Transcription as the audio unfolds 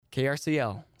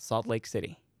KRCL, Salt Lake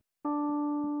City.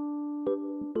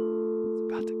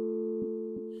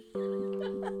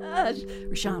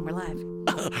 Rashawn, we're live.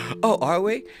 Oh, are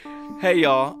we? Hey,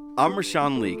 y'all. I'm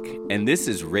Rashawn Leak, and this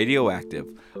is Radioactive,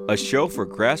 a show for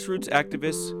grassroots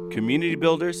activists, community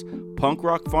builders, punk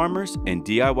rock farmers, and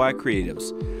DIY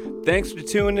creatives. Thanks for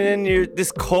tuning in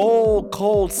this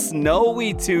cold,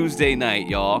 snowy Tuesday night,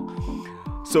 y'all.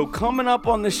 So coming up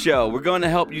on the show, we're going to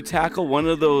help you tackle one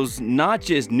of those not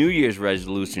just New Year's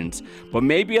resolutions, but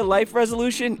maybe a life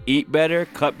resolution: eat better,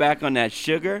 cut back on that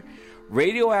sugar.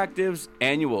 Radioactive's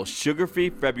annual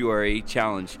Sugar-Free February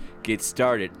challenge gets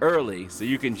started early, so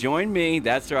you can join me.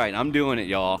 That's right, I'm doing it,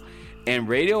 y'all. And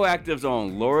Radioactive's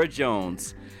own Laura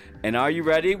Jones. And are you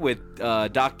ready with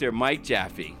Dr. Mike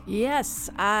Jaffe? Yes.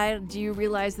 Do you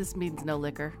realize this means no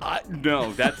liquor?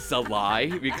 No, that's a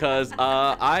lie, because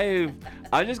I'm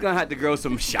just gonna have to grow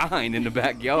some shine in the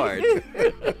backyard.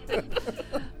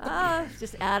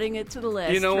 Just adding it to the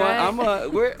list. You know right?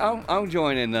 what? I'm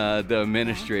joining the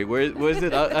ministry. Where's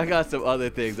it? I got some other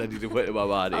things I need to put in my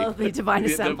body. Oh, the Divine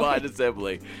Assembly. Divine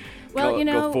Assembly. Well,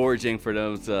 go foraging for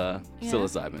those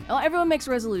psilocybin. Well, everyone makes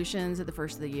resolutions at the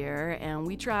first of the year, and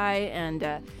we try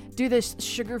and do this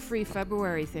sugar-free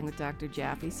February thing with Dr.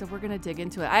 Jaffe, so we're going to dig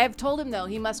into it. I have told him, though,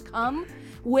 he must come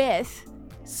with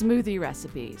smoothie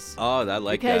recipes. Oh, I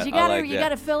like because that. Because you got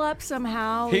to fill up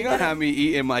somehow. He going to have me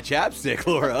eating my chapstick,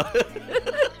 Laura.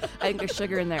 I think there's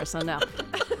sugar in there, so no.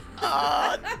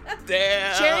 Oh,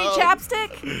 damn. Cherry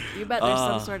chapstick? You bet there's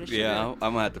some sort of sugar. Yeah,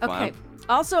 I'm going to have to find them.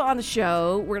 Also on the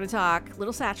show, we're going to talk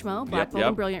Little Satchmo. Black Bold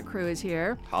and Brilliant crew is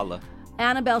here. Holla.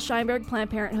 Annabelle Scheinberg, Planned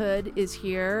Parenthood, is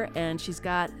here, and she's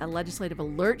got a legislative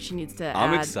alert she needs to add.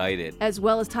 I'm excited. As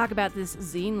well as talk about this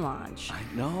zine launch. I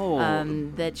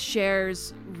know. That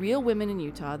shares real women in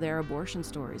Utah, their abortion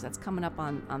stories. That's coming up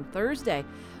on Thursday.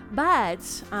 But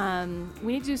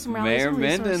we need to do some rallies Mayor and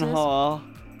resources. Mendenhall.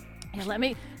 Yeah, let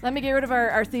me get rid of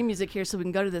our theme music here so we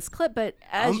can go to this clip. But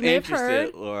as you may have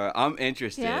heard, Laura, I'm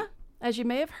interested. Yeah. As you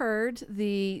may have heard,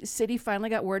 the city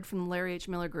finally got word from the Larry H.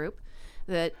 Miller Group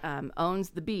that owns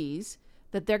the Bees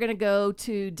that they're going to go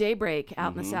to Daybreak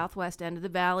out in the southwest end of the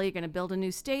valley. Going to build a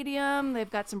new stadium. They've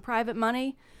got some private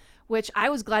money, which I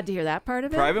was glad to hear that part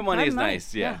of it. Private money is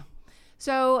nice, yeah.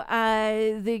 So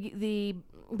the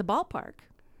ballpark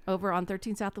over on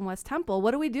 13 South and West Temple, what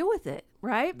do we do with it,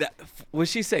 right? What did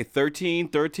she say, 13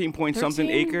 point something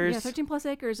acres? Yeah, 13 plus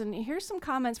acres. And here's some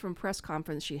comments from a press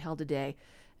conference she held today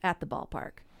at the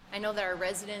ballpark. I know that our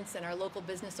residents and our local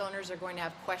business owners are going to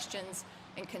have questions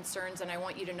and concerns, and I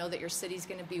want you to know that your city's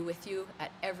going to be with you at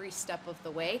every step of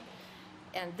the way.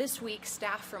 And this week,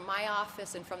 staff from my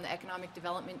office and from the economic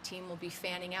development team will be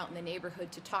fanning out in the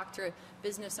neighborhood to talk to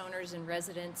business owners and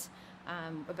residents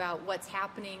about what's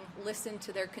happening, listen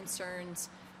to their concerns,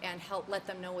 and help let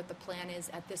them know what the plan is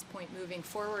at this point moving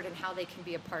forward and how they can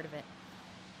be a part of it.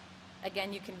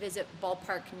 Again, you can visit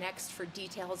Ballpark Next for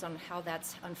details on how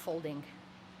that's unfolding.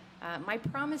 My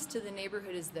promise to the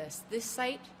neighborhood is this: this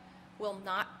site will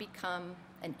not become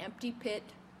an empty pit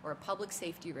or a public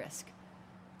safety risk.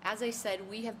 As I said,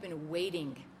 we have been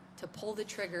waiting to pull the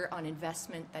trigger on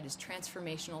investment that is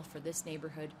transformational for this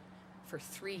neighborhood for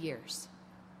 3 years.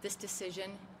 This decision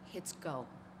hits go.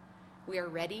 We are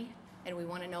ready, and we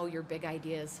want to know your big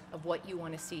ideas of what you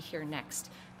want to see here next.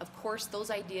 Of course,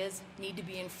 those ideas need to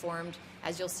be informed,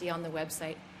 as you'll see on the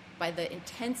website, by the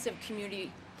intensive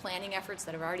community planning efforts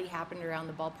that have already happened around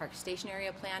the Ballpark Station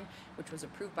Area Plan, which was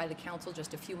approved by the council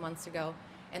just a few months ago,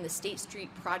 and the State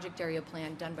Street Project Area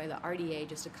Plan done by the RDA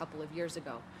just a couple of years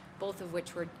ago, both of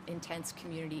which were intense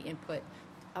community input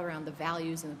around the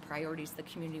values and the priorities the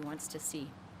community wants to see.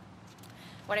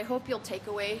 What I hope you'll take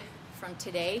away from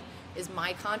today is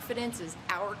my confidence, is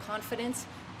our confidence,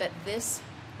 that this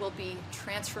will be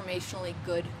transformationally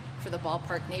good for the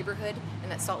Ballpark neighborhood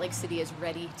and that Salt Lake City is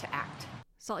ready to act.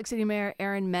 Salt Lake City Mayor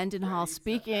Aaron Mendenhall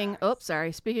speaking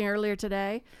earlier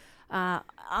today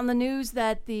on the news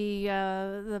that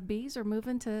the Bees are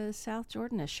moving to South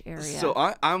Jordanish area. So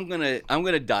I'm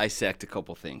gonna dissect a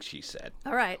couple things she said.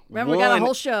 All right, remember we got a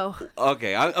whole show.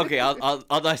 Okay,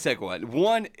 I'll dissect one.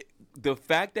 One, the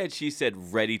fact that she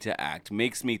said ready to act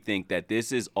makes me think that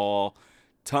this is all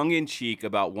tongue-in-cheek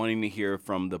about wanting to hear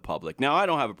from the public. Now, I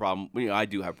don't have a problem. I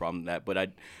do have a problem with that,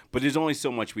 but there's only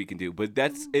so much we can do. But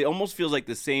it almost feels like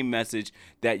the same message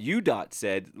that UDOT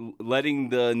said, letting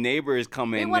the neighbors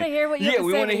come in. We want to hear what you have to say. Yeah,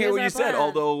 we want to hear what you said, plan.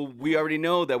 although we already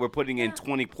know that we're putting in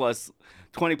 20 plus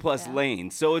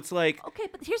lanes. So it's like... Okay,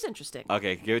 but here's interesting.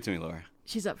 Okay, give it to me, Laura.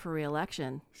 She's up for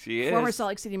re-election. She is. Former Salt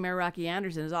Lake City Mayor Rocky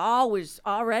Anderson is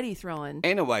already throwing...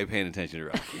 Ain't nobody paying attention to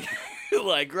Rocky.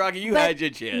 like, Rocky, you But had your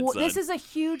chance, son. this is a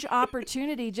huge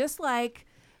opportunity, just like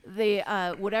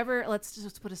the whatever. Let's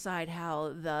just put aside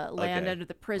how the land under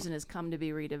the prison has come to be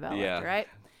redeveloped, right?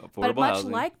 But Affordable much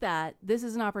housing. like that, this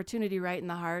is an opportunity right in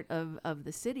the heart of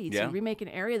the city to remake an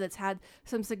area that's had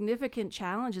some significant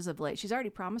challenges of late. She's already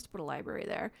promised to put a library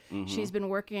there. She's been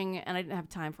working, and I didn't have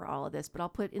time for all of this, but I'll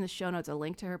put in the show notes a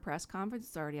link to her press conference.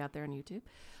 It's already out there on YouTube.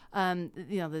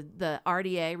 The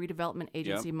RDA, Redevelopment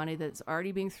Agency money that's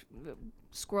already being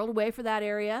squirreled away for that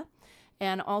area.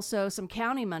 And also some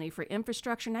county money for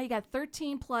infrastructure. Now you got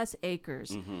 13 plus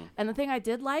acres. And the thing I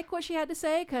did like what she had to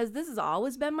say, because this has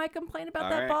always been my complaint about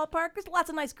that ballpark. There's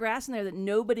lots of nice grass in there that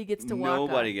nobody gets to walk on.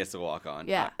 Nobody gets to walk on.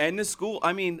 Yeah. And the school,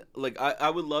 I mean, like, I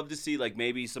would love to see, like,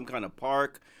 maybe some kind of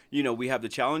park. You know, we have the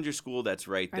Challenger School that's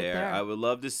right there. I would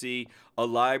love to see a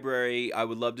library. I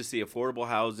would love to see affordable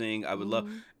housing. I would love,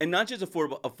 and not just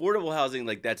affordable housing,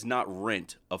 like, that's not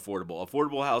rent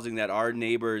affordable housing that our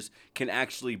neighbors can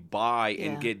actually buy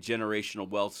and get generational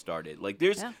wealth started. Like,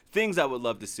 there's things I would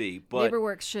love to see. But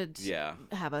NeighborWorks should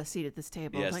have a seat at this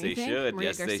table. Yes, don't they you think? should. Maria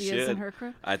Yes, they Garcia's should. And her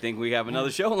crew? I think we have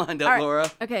another show lined up, All right.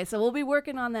 Laura. Okay, so we'll be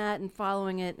working on that and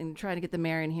following it and trying to get the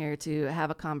mayor in here to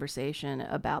have a conversation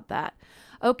about that.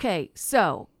 Okay,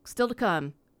 so still to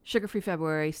come, Sugar-Free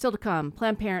February. Still to come,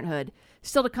 Planned Parenthood.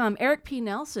 Still to come, Eric P.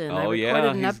 Nelson. I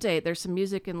recorded an update. There's some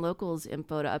music and locals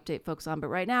info to update folks on. But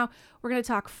right now, we're going to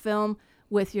talk film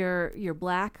with your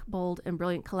black, bold, and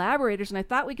brilliant collaborators. And I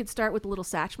thought we could start with a little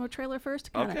Satchmo trailer first.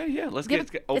 To kinda Let's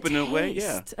give get open a it away.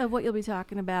 Yeah. taste of what you'll be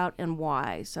talking about and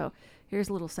why. So here's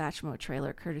a little Satchmo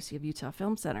trailer courtesy of Utah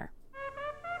Film Center.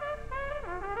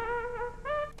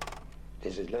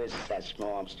 This is Louis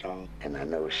Satchmo Armstrong, and I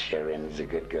know Sharon's a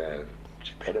good girl.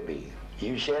 She better be.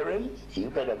 You, Sharon, you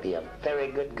better be a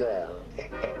very good girl.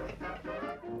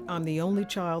 I'm the only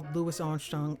child Louis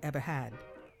Armstrong ever had.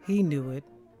 He knew it,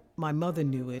 my mother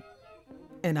knew it,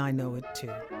 and I know it too.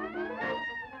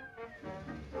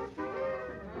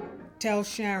 Tell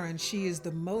Sharon she is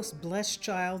the most blessed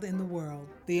child in the world.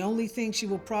 The only thing she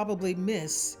will probably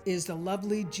miss is the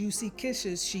lovely, juicy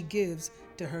kisses she gives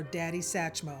to her daddy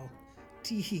Satchmo.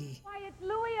 Tee-hee. Why, it's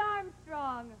Louis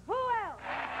Armstrong. Who else?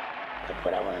 But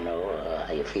what I want to know,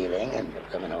 how you're feeling, and you're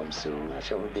coming home soon. I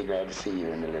sure would be glad to see you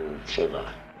in the little shaver.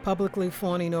 Publicly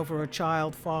fawning over a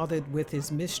child fathered with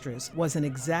his mistress wasn't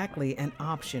exactly an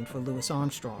option for Louis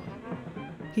Armstrong.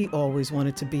 He always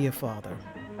wanted to be a father.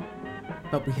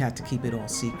 But we had to keep it all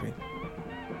secret.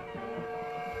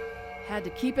 Had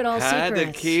to keep it all Had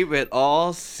secret. to keep it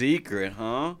all secret,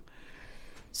 huh?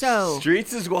 So,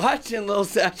 Streets is watching, Lil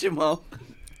Satchmo.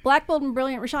 Black, Bold, and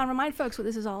Brilliant. Rashawn, remind folks what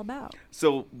this is all about.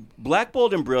 So, Black,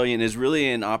 Bold, and Brilliant is really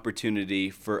an opportunity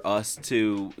for us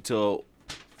to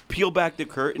peel back the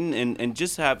curtain and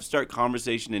just start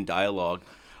conversation and dialogue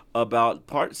about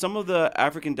some of the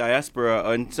African diaspora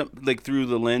and through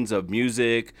the lens of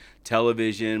music,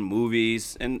 television,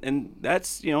 movies, and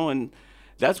that's and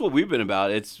that's what we've been about.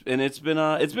 It's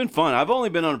been fun. I've only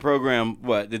been on a program.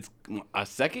 It's a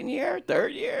second year,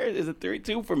 third year? Is it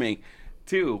 2 for me?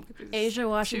 2. Asia,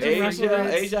 Washington,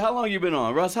 Asia, how long you been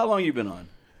on? Russ, how long you been on?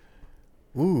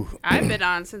 Ooh. I've been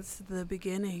on since the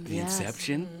beginning. The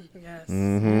Inception? Yes.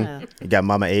 Mm-hmm. Yeah. You got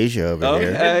Mama Asia over here.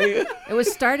 Okay. It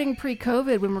was starting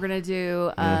pre-COVID when we're going to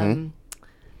do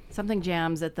something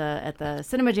jams at the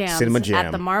Cinema Jams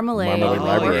at the Marmalade.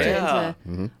 Library. Yeah.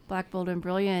 Black, Bold, and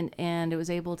Brilliant, and it was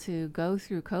able to go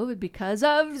through COVID because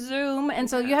of Zoom. And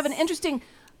so you have an interesting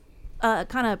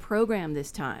kind of program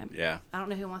this time. Yeah. I don't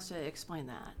know who wants to explain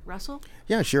that. Russell?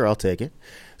 Yeah, sure, I'll take it.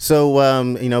 So,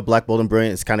 Black, Bold, and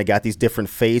Brilliant has kind of got these different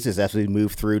phases as we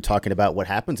move through talking about what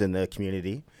happens in the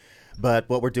community. But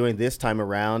what we're doing this time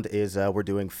around is we're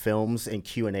doing films and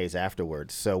Q&As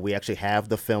afterwards. So we actually have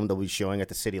the film that we'll be showing at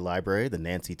the City Library, the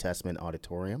Nancy Tessman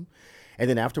Auditorium. And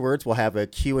then afterwards, we'll have a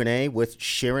Q&A with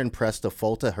Sharon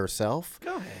Presta-Folta herself.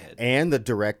 Go ahead. And the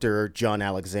director, John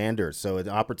Alexander. So an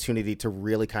opportunity to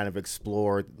really kind of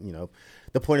explore,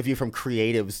 the point of view from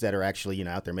creatives that are actually,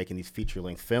 out there making these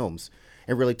feature-length films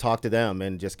and really talk to them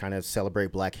and just kind of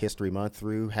celebrate Black History Month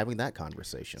through having that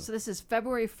conversation. So this is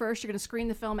February 1st. You're going to screen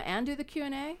the film and do the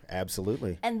Q&A?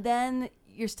 Absolutely. And then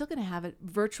you're still going to have it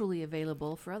virtually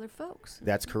available for other folks.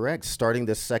 That's correct. Starting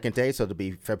this second day, so it'll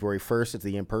be February 1st is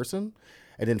the in-person.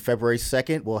 And then February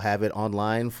 2nd, we'll have it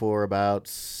online for about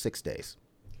 6 days.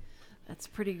 That's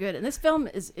pretty good. And this film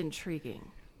is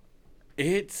intriguing.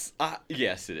 It's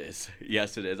yes, it is.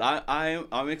 Yes, it is.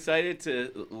 I'm excited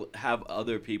to have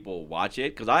other people watch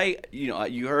it because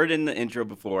you heard in the intro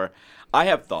before. I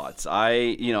have thoughts. About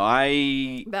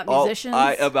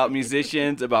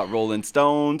musicians, about Rolling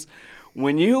Stones.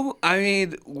 when you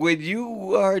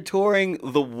are touring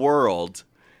the world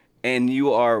and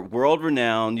you are world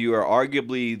renowned, you are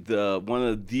arguably one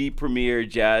of the premier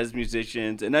jazz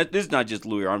musicians, and this is not just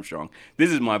Louis Armstrong.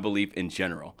 This is my belief in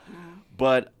general.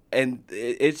 But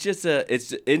it's just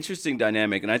it's an interesting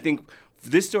dynamic, and I think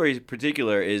this story in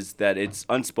particular is that it's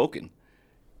unspoken.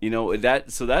 So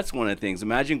that's one of the things.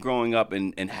 Imagine growing up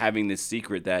and having this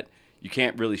secret that you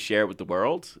can't really share with the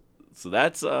world. So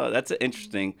that's an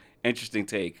interesting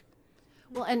take.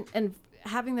 Well, and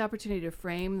having the opportunity to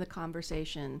frame the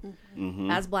conversation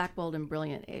as Black, Bold, and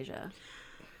Brilliant, Asia.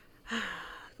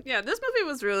 Yeah, this movie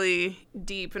was really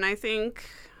deep, and I think,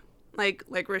 like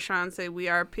Rashawn said, we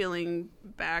are peeling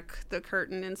back the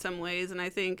curtain in some ways, and I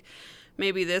think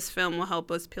maybe this film will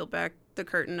help us peel back the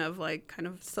curtain of like kind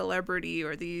of celebrity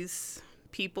or these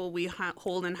people we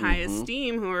hold in high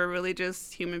esteem who are really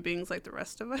just human beings like the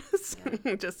rest of us,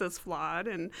 just as flawed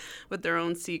and with their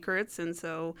own secrets. And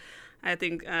so I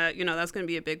think, that's going to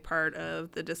be a big part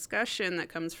of the discussion that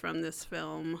comes from this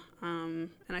film. And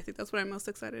I think that's what I'm most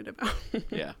excited about.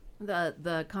 Yeah.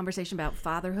 The conversation about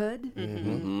fatherhood.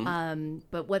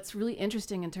 But what's really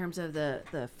interesting in terms of the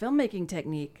filmmaking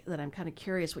technique that I'm kind of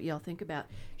curious what y'all think about,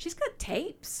 she's got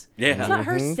tapes. Yeah. It's not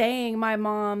her saying my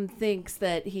mom thinks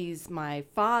that he's my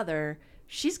father.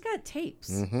 She's got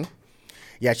tapes.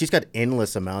 Yeah, she's got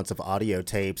endless amounts of audio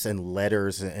tapes and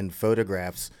letters and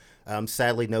photographs.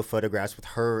 Sadly, no photographs with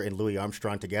her and Louis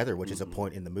Armstrong together, which is a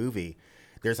point in the movie.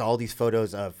 There's all these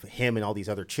photos of him and all these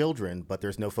other children, but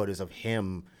there's no photos of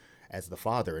him as the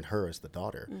father and her as the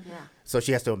daughter. So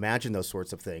she has to imagine those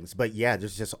sorts of things. But yeah,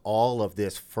 there's just all of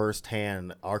this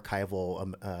firsthand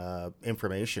archival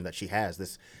information that she has,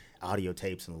 this audio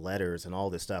tapes and letters and all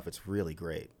this stuff. It's really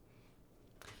great.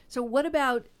 So what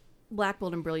about Black,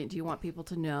 Bold, and Brilliant do you want people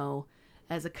to know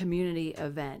as a community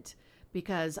event?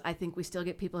 Because I think we still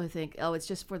get people who think, oh, it's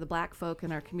just for the Black folk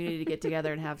in our community to get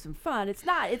together and have some fun. It's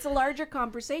not. It's a larger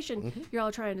conversation you're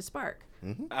all trying to spark.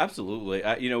 Absolutely.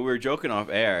 We were joking off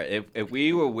air. If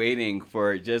we were waiting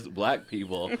for just Black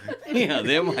people,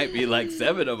 there might be like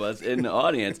 7 of us in the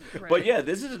audience. Right. But yeah,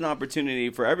 this is an opportunity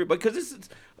for everybody, because this is,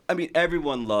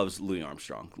 everyone loves Louis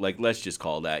Armstrong. Like, let's just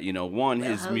call that,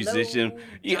 his musician.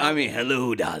 Yeah,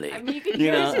 hello, darling. You can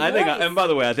hear his voice. And by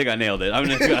the way, I think I nailed it.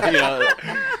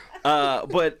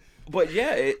 But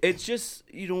yeah, it's just,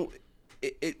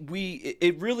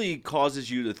 it really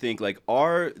causes you to think, like,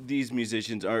 are these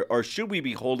musicians, or should we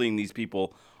be holding these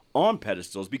people on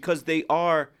pedestals? Because they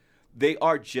are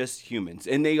just humans,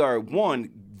 and they are,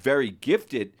 very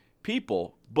gifted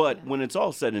people, but when it's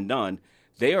all said and done,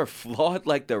 they are flawed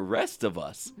like the rest of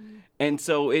us. And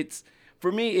so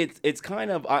for me, it's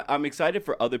kind of, I'm excited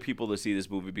for other people to see this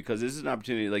movie, because this is an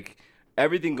opportunity, like,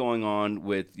 everything going on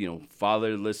with,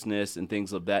 fatherlessness and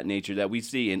things of that nature that we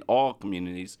see in all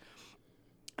communities.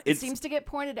 It seems to get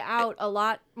pointed out a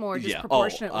lot more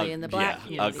disproportionately in the Black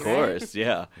community. Of course,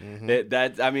 right?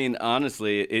 Yeah.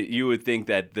 Honestly, you would think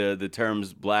that the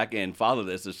terms Black and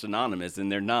fatherless are synonymous,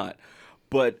 and they're not.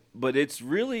 But it's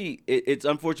really, it's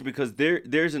unfortunate, because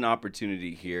there's an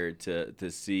opportunity here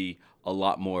to see a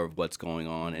lot more of what's going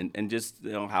on, and just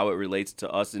how it relates to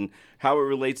us and how it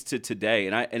relates to today.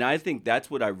 And I think that's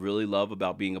what I really love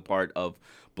about being a part of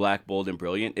Black, Bold, and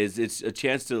Brilliant, is it's a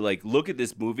chance to like look at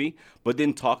this movie, but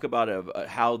then talk about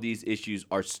how these issues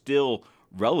are still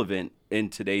relevant in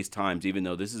today's times, even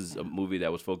though this is a movie that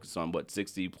was focused on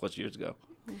 60 plus years ago.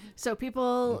 So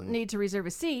people need to reserve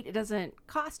a seat. It doesn't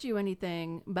cost you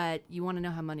anything, but you want to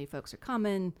know how many folks are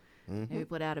coming. Maybe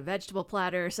put out a vegetable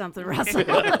platter or something, Russell.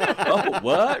 Oh,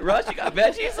 what? Russ, you got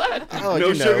veggies? Oh,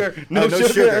 no sugar. No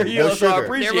sugar. So I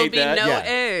appreciate there will be that. no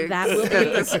eggs.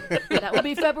 That will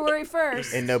be February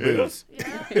 1st. And no booze.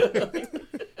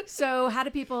 So how do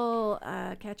people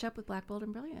catch up with Black, Bold,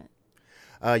 and Brilliant?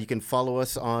 You can follow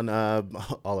us on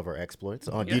all of our exploits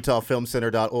on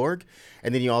UtahFilmCenter.org.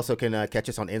 And then you also can catch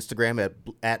us on Instagram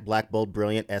at Black, Bold,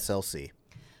 Brilliant, SLC.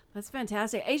 That's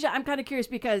fantastic. Asia, I'm kind of curious,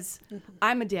 because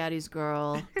I'm a daddy's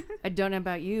girl. I don't know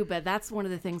about you, but that's one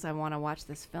of the things I want to watch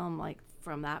this film, like,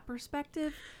 from that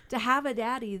perspective, to have a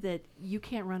daddy that you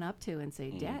can't run up to and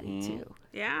say daddy to.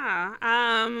 Yeah.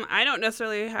 I don't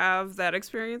necessarily have that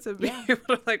experience of being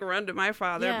able to like run to my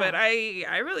father, but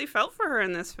I really felt for her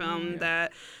in this film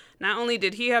that not only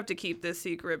did he have to keep this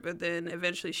secret, but then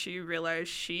eventually she realized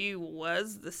she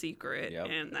was the secret,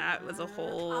 and that was a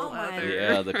whole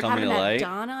other... the coming of light. Having that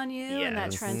dawn on you, and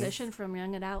that transition from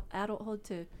young adulthood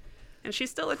to... And she's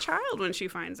still a child when she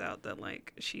finds out that,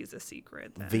 like, she's a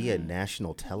secret. Via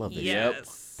national television.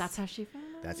 Yes. That's how she found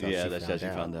out? That's how that's how she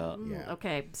found out. Yeah.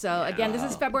 Okay, so again, this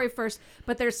is February 1st,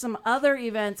 but there's some other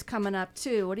events coming up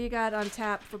too. What do you got on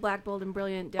tap for Black, Bold, and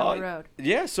Brilliant down the road?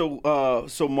 Yeah, so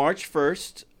March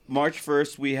 1st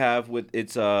we have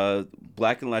it's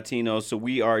Black and Latino. So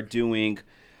we are doing,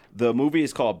 the movie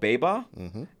is called Beba,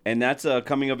 and that's a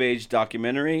coming of age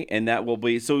documentary, and that will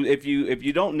be, so if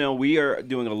you don't know, we are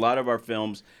doing a lot of our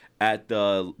films at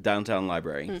the downtown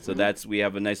library. So we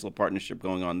have a nice little partnership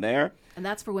going on there. And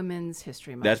that's for Women's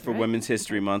History Month. That's for right? Women's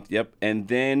History Month, yep. And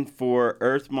then for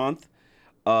Earth Month,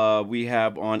 we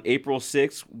have on April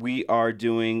 6th, we are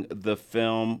doing the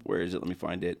film, where is it? Let me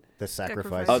find it. The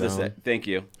Sacrifice Zone. Thank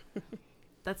you.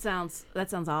 That sounds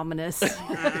ominous.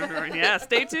 Yeah,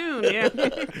 stay tuned. Yeah.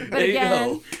 But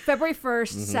again, February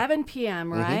 1st, 7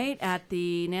 p.m., right, at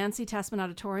the Nancy Tessman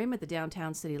Auditorium at the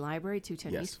Downtown City Library,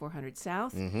 210 East, 400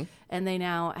 South. And they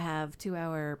now have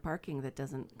 2-hour parking that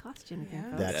doesn't cost you anything.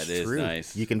 folks. That's That is true.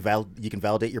 nice. You can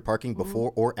validate your parking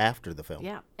before or after the film.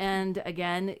 Yeah. And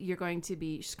again, you're going to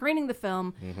be screening the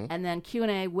film and then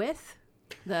Q&A with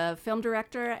the film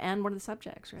director and one of the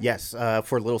subjects, right? Yes,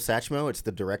 for Little Satchmo, it's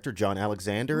the director, John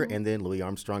Alexander, and then Louis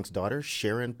Armstrong's daughter,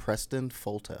 Sharon Preston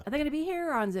Folta. Are they going to be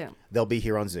here or on Zoom? They'll be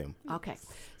here on Zoom. Okay.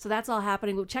 So that's all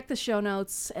happening. We'll check the show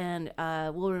notes, and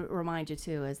we'll remind you,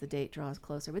 too, as the date draws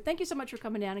closer. But thank you so much for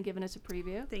coming down and giving us a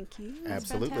preview. Thank you. That's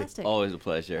Absolutely. fantastic. Always a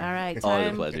pleasure. All right.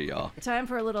 Always a pleasure, y'all. Time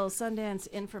for a little Sundance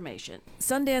information.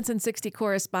 Sundance and 60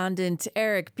 correspondent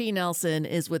Eric P. Nelson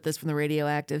is with us from the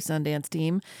Radioactive Sundance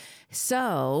team.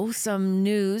 So, some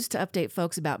news to update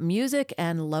folks about music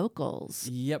and locals.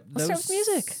 Yep. Let's start with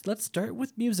music. Let's start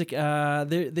with music.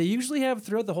 They usually have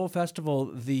throughout the whole festival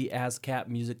the ASCAP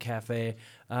Music Cafe.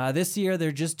 This year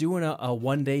they're just doing a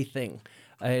one-day thing.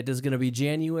 It is going to be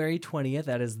January 20th.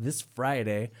 That is this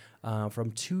Friday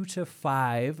from 2 to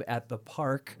 5 at the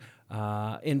park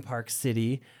in Park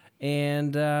City.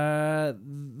 And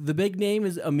the big name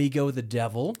is Amigo the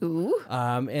Devil. Ooh.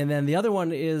 And then the other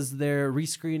one is they're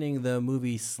rescreening the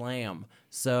movie Slam.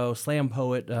 So slam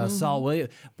poet Saul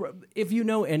Williams. If you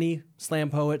know any slam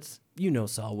poets, you know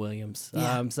Saul Williams.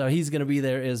 Yeah. So he's going to be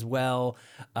there as well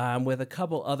with a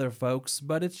couple other folks.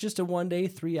 But it's just a one-day,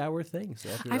 3-hour thing. So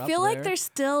if you're I up feel like there- they're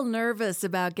still nervous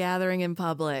about gathering in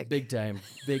public. Big time.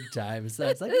 So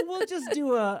it's like we'll just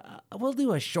do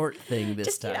a short thing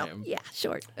this time.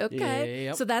 Short. Okay.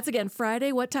 Yep. So that's again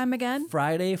Friday. What time again?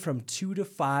 Friday from 2 to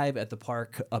 5 at the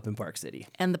park up in Park City.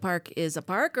 And the park is a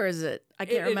park, or is it? I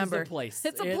can't remember. It's a place.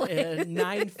 It's a place.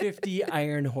 950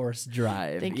 Iron Horse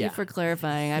Drive. Thank you for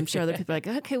clarifying. I'm sure that people are like,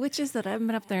 okay, which is that? I haven't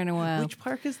been up there in a while. Which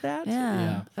park is that?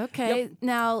 Yeah. Okay.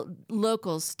 Now,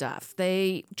 local stuff.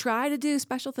 They try to do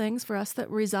special things for us that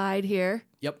reside here.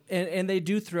 Yep, and they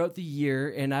do throughout the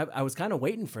year, and I was kind of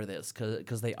waiting for this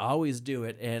because they always do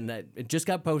it, and it just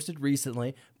got posted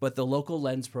recently, but the local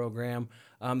Lens program,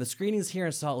 the screenings here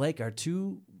in Salt Lake are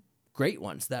 2 great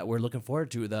ones that we're looking forward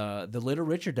to, the Little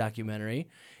Richard documentary,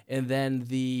 and then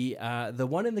the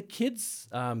one in the kids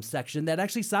section that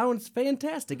actually sounds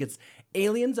fantastic. It's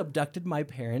Aliens Abducted My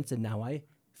Parents, and now I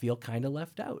feel kind of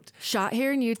left out. Shot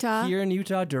here in Utah. Here in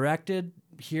Utah, directed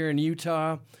here in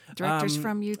Utah. Directors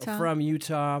from Utah. From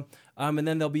Utah. And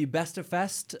then there'll be Best of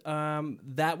Fest.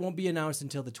 That won't be announced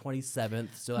until the 27th,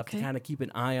 so you'll have to kind of keep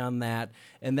an eye on that.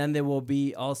 And then there will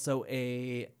be also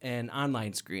an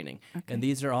online screening. Okay. And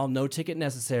these are all no ticket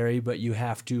necessary, but you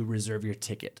have to reserve your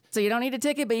ticket. So you don't need a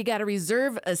ticket, but you got to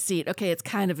reserve a seat. Okay, it's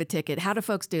kind of a ticket. How do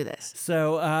folks do this?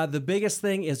 So the biggest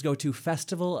thing is go to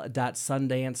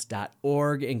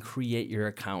festival.sundance.org and create your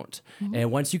account. Mm-hmm.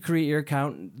 And once you create your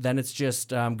account, then it's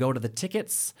just go to the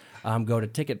tickets, go to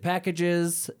ticket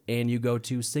packages, and you go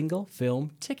to single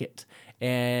film ticket.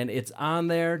 And it's on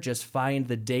there. Just find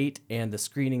the date and the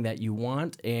screening that you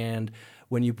want. And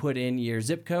when you put in your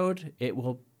zip code, it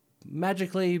will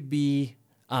magically be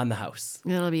on the house.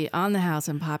 It'll be on the house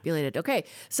and populated. Okay,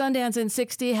 Sundance in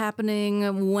 60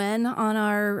 happening when on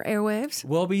our airwaves?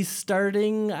 We'll be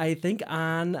starting, I think,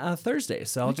 on Thursday.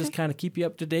 So I'll just kind of keep you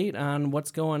up to date on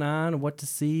what's going on, what to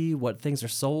see, what things are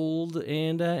sold,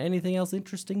 and anything else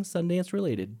interesting Sundance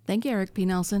related. Thank you, Eric P.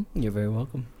 Nelson. You're very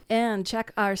welcome. And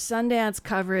check our Sundance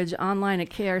coverage online at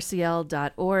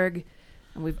krcl.org.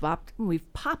 And we've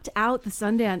popped out the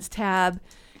Sundance tab.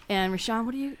 And Rashawn,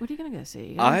 what are you going to go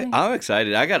see? I'm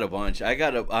excited. I got a bunch.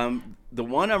 The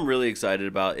one I'm really excited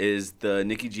about is the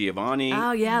Nikki Giovanni.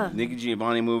 Oh yeah, Nikki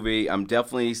Giovanni movie. I'm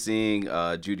definitely seeing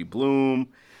Judy Blume,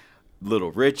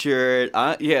 Little Richard.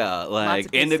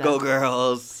 Indigo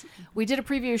Girls. We did a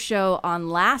preview show on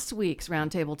last week's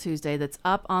Roundtable Tuesday that's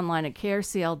up online at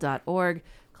krcl.org.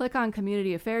 click on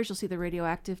Community Affairs, you'll see the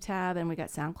Radioactive tab, and we got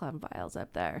SoundCloud files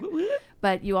up there.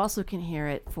 But you also can hear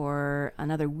it for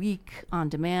another week on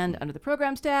demand under the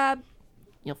Programs tab.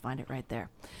 You'll find it right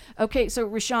there. Okay, so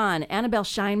Rashawn, Annabelle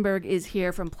Scheinberg is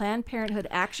here from Planned Parenthood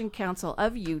Action Council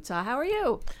of Utah. How are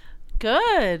you?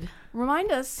 Good.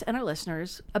 Remind us and our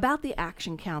listeners about the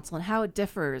Action Council and how it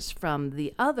differs from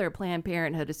the other Planned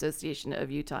Parenthood Association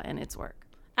of Utah and its work.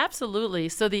 Absolutely.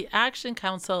 So the Action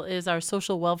Council is our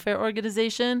social welfare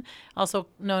organization, also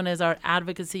known as our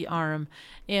advocacy arm.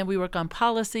 And we work on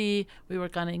policy, we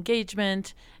work on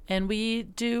engagement, and we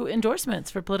do endorsements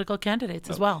for political candidates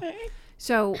as well.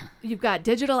 So you've got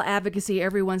digital advocacy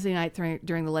every Wednesday night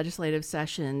during the legislative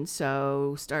session.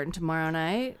 So starting tomorrow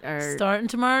night? Starting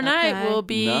tomorrow night will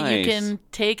be, you can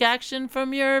take action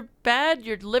from your bed,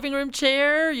 your living room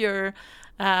chair, your,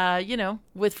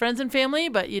 with friends and family,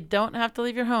 but you don't have to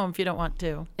leave your home if you don't want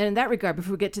to. And in that regard,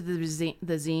 before we get to the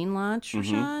zine launch,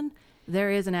 Rashawn,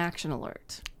 there is an action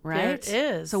alert, right?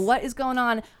 There is. So what is going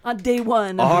on day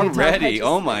one? Already?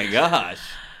 Oh my gosh.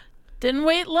 Didn't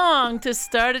wait long to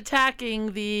start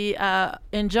attacking the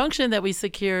injunction that we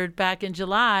secured back in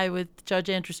July with Judge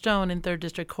Andrew Stone in 3rd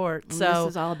District Court. And this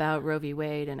is all about Roe v.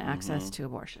 Wade and access to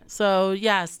abortion. So,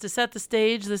 yes, to set the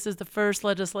stage, this is the first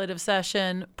legislative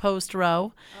session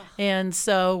post-Roe. And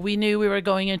so we knew we were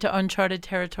going into uncharted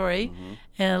territory.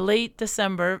 And late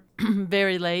December,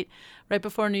 very late, right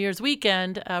before New Year's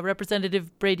weekend,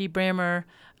 Representative Brady Brammer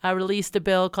released a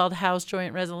bill called House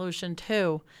Joint Resolution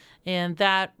 2. And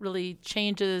that really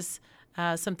changes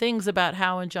some things about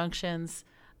how injunctions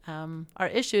are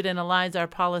issued and aligns our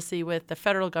policy with the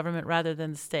federal government rather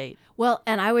than the state. Well,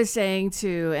 and I was saying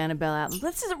to Annabelle,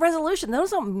 this is a resolution. Those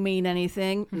don't mean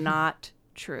anything. Not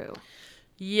true.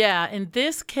 Yeah. In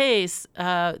this case,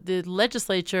 the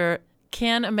legislature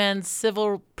can amend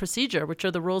civil procedure, which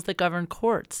are the rules that govern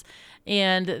courts.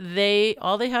 And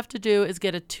all they have to do is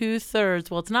get a 2/3.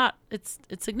 Well, it's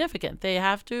significant. They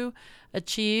have to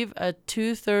achieve a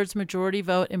 2/3 majority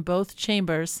vote in both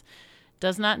chambers.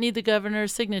 Does not need the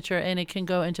governor's signature, and it can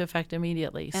go into effect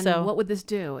immediately. And so what would this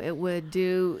do? It would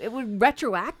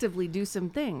retroactively do some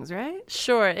things, right?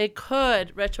 Sure, it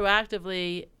could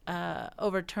retroactively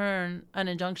overturn an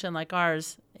injunction like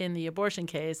ours in the abortion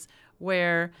case,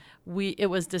 where it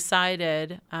was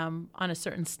decided on a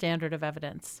certain standard of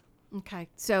evidence. Okay.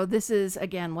 So this is,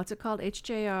 again, what's it called?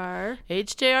 HJR?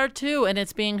 HJR 2, and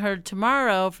it's being heard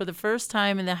tomorrow for the first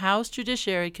time in the House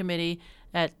Judiciary Committee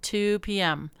at 2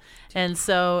 p.m. And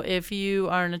so if you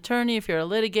are an attorney, if you're a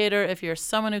litigator, if you're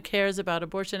someone who cares about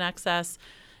abortion access,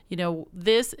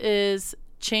 this is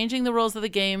changing the rules of the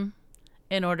game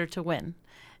in order to win.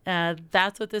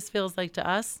 That's what this feels like to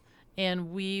us.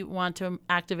 And we want to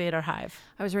activate our hive.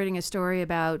 I was reading a story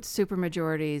about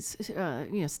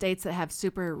supermajorities, states that have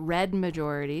super red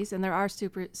majorities, and there are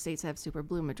states that have super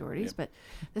blue majorities. Yep. But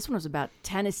this one was about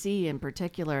Tennessee in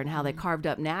particular and how they carved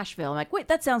up Nashville. I'm like, wait,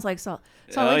 that sounds like Salt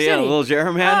Lake City. A little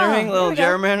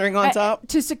gerrymandering, on top.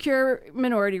 To secure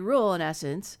minority rule, in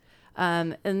essence.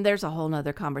 And there's a whole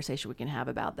nother conversation we can have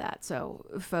about that. So,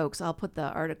 folks, I'll put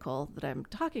the article that I'm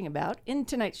talking about in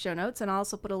tonight's show notes, and I'll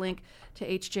also put a link to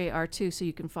HJR2 so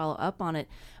you can follow up on it.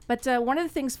 But one of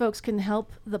the things folks can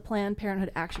help the Planned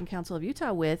Parenthood Action Council of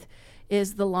Utah with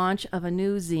is the launch of a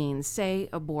new zine, Say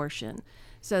Abortion.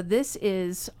 So this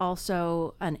is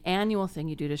also an annual thing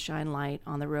you do to shine light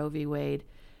on the Roe v. Wade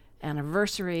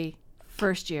anniversary,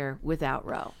 first year without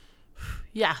Roe.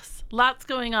 Yes, lots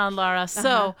going on, Laura.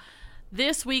 So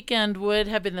this weekend would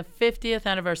have been the 50th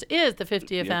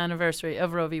anniversary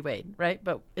of Roe v. Wade, right?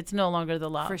 But it's no longer the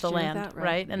law of the land,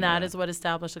 right? And that is what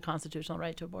established the constitutional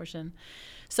right to abortion.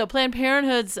 So Planned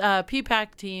Parenthood's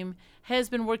PPAC team has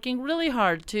been working really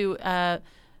hard to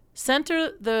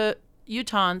center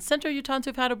Utahns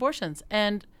who've had abortions,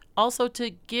 and also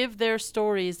to give their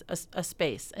stories a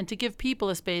space, and to give people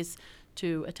a space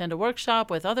to attend a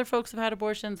workshop with other folks who've had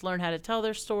abortions, learn how to tell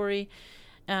their story.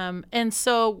 And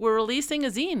so we're releasing a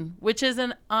zine, which is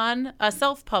a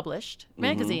self-published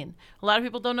magazine. A lot of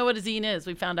people don't know what a zine is,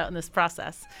 we found out in this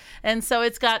process. And so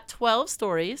it's got 12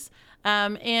 stories.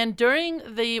 And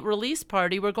during the release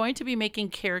party, we're going to be making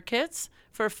care kits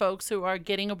for folks who are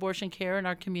getting abortion care in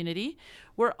our community.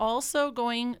 We're also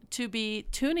going to be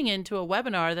tuning into a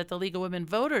webinar that the League of Women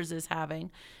Voters is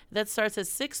having that starts at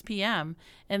 6 p.m.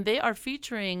 And they are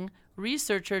featuring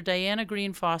researcher Diana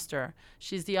Green Foster.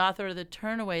 She's the author of the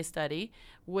Turnaway Study,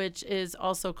 which is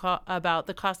also about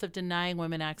the cost of denying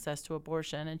women access to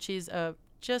abortion. And she's a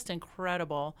just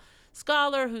incredible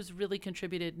scholar who's really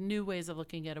contributed new ways of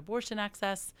looking at abortion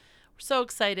access. We're so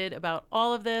excited about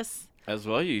all of this. As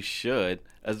well, you should.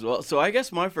 As well. So I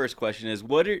guess my first question is,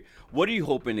 what are you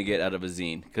hoping to get out of a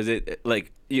zine? Because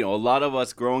a lot of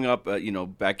us growing up,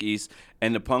 back east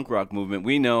and the punk rock movement,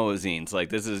 we know zines. Like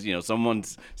this is,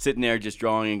 someone's sitting there just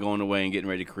drawing and going away and getting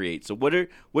ready to create. So what are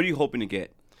you hoping to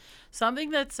get? Something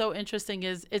that's so interesting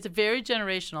is it's very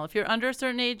generational. If you're under a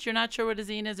certain age, you're not sure what a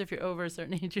zine is. If you're over a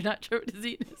certain age, you're not sure what a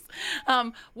zine is.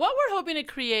 What we're hoping to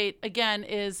create, again,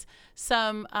 is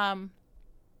some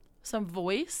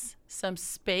voice, some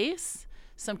space,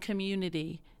 some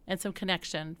community, and some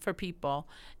connection for people.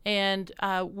 And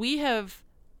we have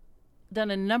done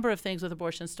a number of things with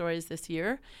Abortion Stories this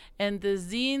year, and the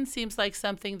zine seems like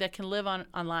something that can live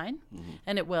online,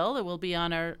 and it will be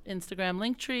on our Instagram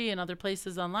Linktree and other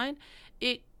places online.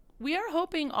 We are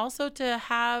hoping also to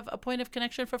have a point of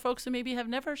connection for folks who maybe have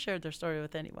never shared their story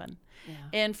with anyone. Yeah.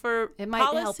 And for it might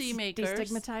policymakers,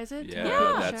 destigmatize it.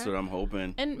 Yeah, that's what I'm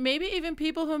hoping. And maybe even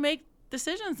people who make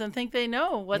decisions and think they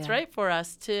know what's right for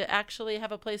us, to actually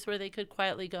have a place where they could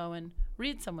quietly go and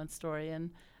read someone's story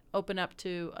and open up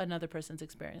to another person's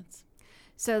experience.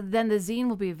 So then the zine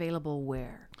will be available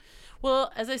where?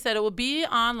 Well, as I said, it will be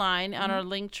online on our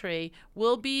Linktree.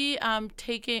 We'll be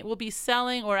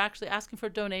selling or actually asking for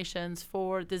donations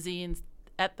for the zines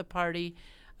at the party,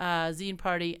 zine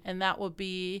party, and that will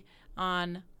be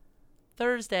on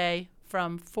Thursday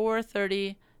from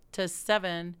 4:30 to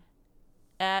 7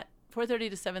 at 4:30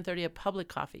 to 7:30 at Public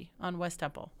Coffee on West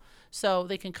Temple. So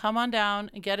they can come on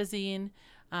down and get a zine.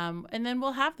 And then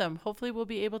we'll have them. Hopefully we'll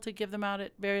be able to give them out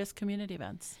at various community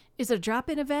events. Is it a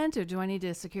drop-in event, or do I need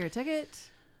to secure a ticket?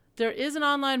 There is an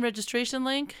online registration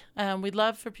link. We'd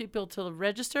love for people to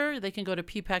register. They can go to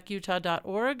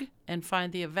ppacutah.org and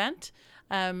find the event.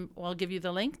 I'll give you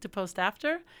the link to post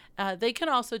after. They can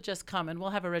also just come, and we'll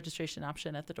have a registration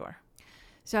option at the door.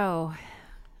 So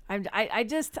I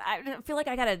feel like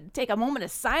I got to take a moment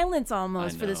of silence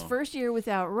almost for this first year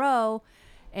without Roe.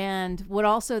 And what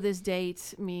also this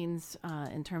date means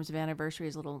in terms of anniversary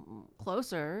is a little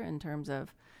closer in terms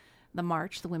of the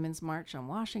march, the Women's March on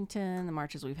Washington, the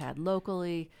marches we've had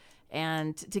locally.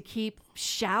 And to keep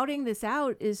shouting this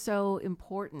out is so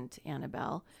important,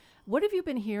 Annabelle. What have you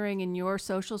been hearing in your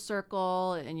social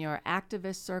circle, in your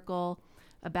activist circle,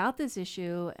 about this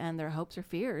issue and their hopes or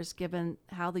fears, given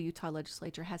how the Utah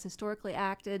legislature has historically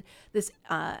acted, this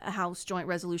House Joint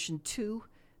Resolution 2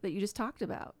 that you just talked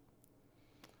about?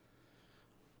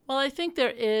 Well, I think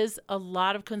there is a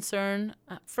lot of concern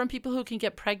from people who can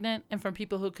get pregnant and from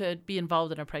people who could be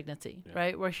involved in a pregnancy,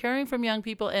 right? We're hearing from young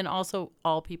people and also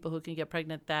all people who can get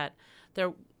pregnant that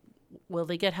will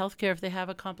they get health care if they have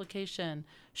a complication?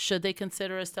 Should they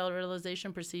consider a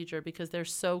sterilization procedure? Because they're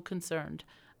so concerned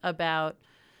about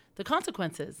the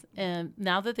consequences. And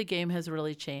now that the game has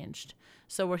really changed.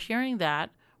 So we're hearing that.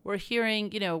 We're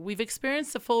hearing, we've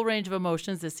experienced a full range of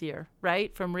emotions this year,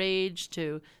 right? From rage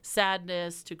to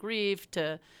sadness to grief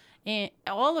to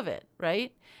all of it,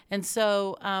 right? And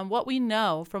so what we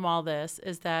know from all this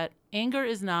is that anger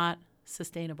is not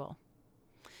sustainable,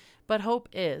 but hope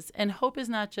is. And hope is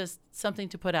not just something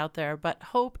to put out there, but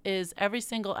hope is every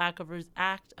single act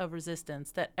of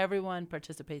resistance that everyone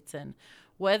participates in,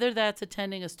 whether that's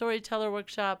attending a storyteller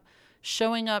workshop,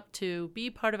 showing up to be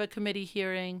part of a committee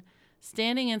hearing,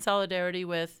 standing in solidarity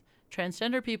with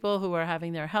transgender people who are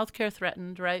having their health care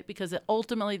threatened, right? Because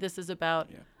ultimately this is about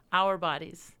our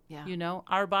bodies,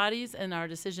 our bodies and our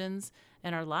decisions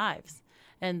and our lives.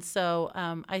 And so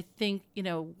I think,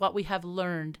 what we have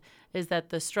learned is that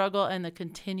the struggle and the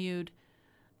continued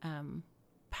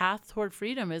path toward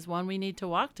freedom is one we need to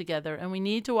walk together, and we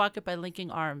need to walk it by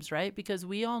linking arms, right? Because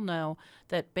we all know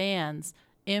that bans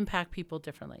impact people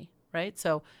differently, right?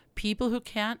 So people who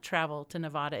can't travel to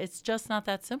Nevada, it's just not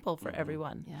that simple for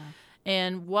everyone. Yeah.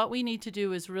 And what we need to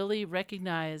do is really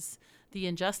recognize the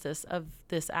injustice of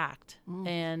this act.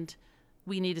 And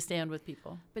we need to stand with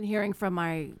people. Been hearing from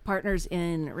my partners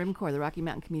in RIMCOR, the Rocky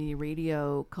Mountain Community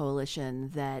Radio Coalition,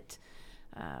 that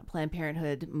Planned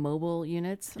Parenthood mobile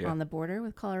units on the border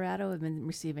with Colorado have been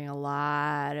receiving a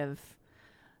lot of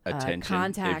attention,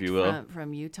 contact if you will,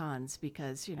 from Utahns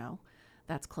because,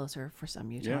 that's closer for some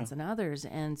Utahns than others.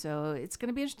 And so it's going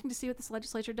to be interesting to see what this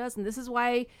legislature does. And this is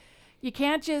why you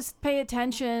can't just pay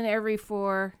attention every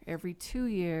 2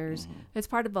 years. It's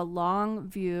part of a long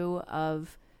view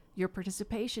of your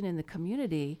participation in the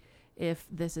community if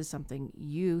this is something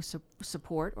you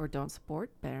support or don't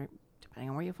support, depending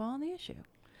on where you fall on the issue.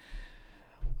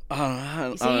 You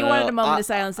wanted a moment of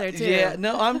silence there too. Yeah,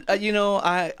 no, I'm.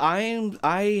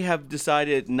 I have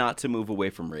decided not to move away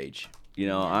from rage.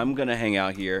 I'm gonna hang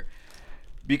out here.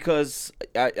 Because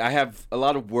I have a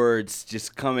lot of words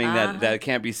just coming that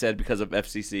can't be said because of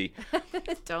FCC.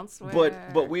 Don't swear.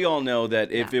 But we all know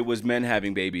that if it was men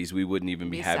having babies, we wouldn't even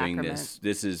be having sacrament.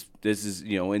 this. This is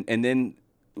and then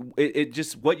it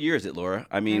just, what year is it, Laura?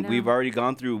 I mean, we've already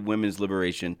gone through women's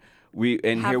liberation. We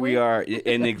are,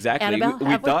 and exactly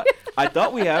Annabelle, I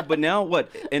thought we have, but now what?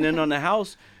 And then on the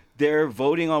House, they're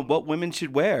voting on what women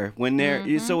should wear when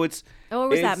they're so it's. Oh,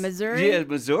 was that Missouri? Yeah,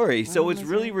 Missouri. So it's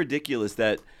Missouri. really ridiculous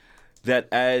that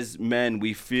as men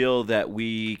we feel that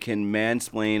we can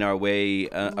mansplain our way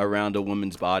around a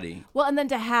woman's body. Well, and then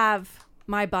to have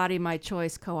My Body, My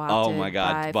Choice co-opted. Oh my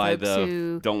God! By folks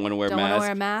who don't want to wear don't masks. want to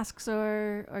wear masks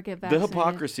or get The vaccinated.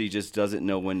 hypocrisy just doesn't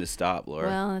know when to stop, Laura.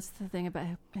 Well, that's the thing about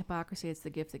hypocrisy. It's the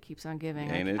gift that keeps on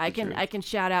giving. Ain't it I the truth? can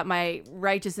shout out my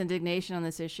righteous indignation on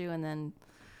this issue, and then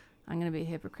I'm going to be a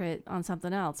hypocrite on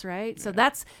something else, right? Yeah. So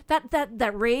that's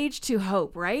that rage to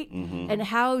hope, right? Mm-hmm. And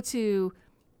how to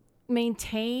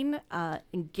maintain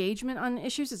engagement on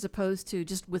issues as opposed to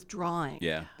just withdrawing.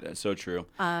 Yeah, that's so true.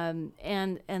 And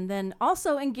then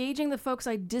also engaging the folks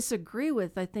I disagree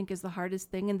with, I think, is the hardest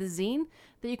thing in the zine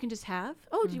that you can just have.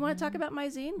 Oh, do you want to talk about my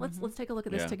zine? Let's take a look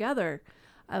at this together.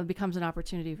 Becomes an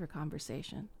opportunity for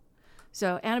conversation.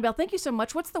 So, Annabelle, thank you so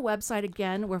much. What's the website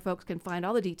again where folks can find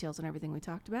all the details and everything we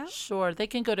talked about? Sure. They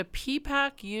can go to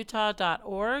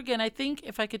ppacutah.org. And I think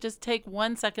if I could just take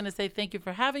 1 second to say thank you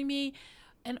for having me.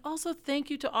 And also thank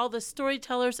you to all the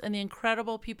storytellers and the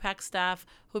incredible PPAC staff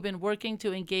who've been working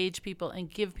to engage people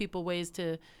and give people ways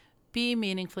to be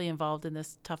meaningfully involved in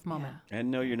this tough moment.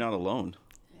 And no, you're not alone.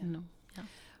 Yeah.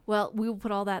 Well, we will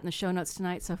put all that in the show notes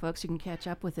tonight, so folks, you can catch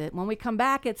up with it. When we come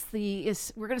back, we're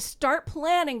going to start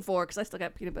planning for, because I still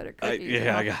got peanut butter cookies.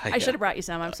 I should have brought you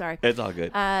some. I'm sorry. It's all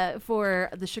good.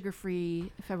 For the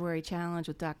Sugar-Free February Challenge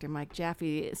with Dr. Mike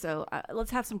Jaffe. So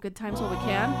let's have some good times while we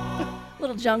can.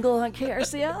 Little jungle on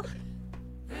KRCL.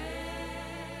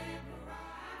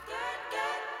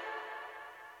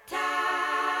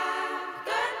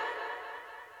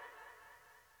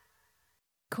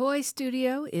 Koi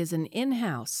Studio is an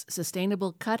in-house,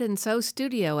 sustainable cut-and-sew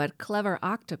studio at Clever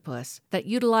Octopus that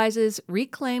utilizes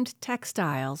reclaimed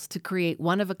textiles to create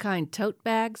one-of-a-kind tote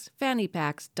bags, fanny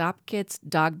packs, dop kits,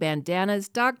 dog bandanas,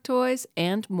 dog toys,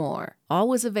 and more.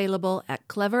 Always available at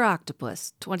Clever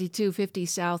Octopus, 2250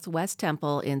 South West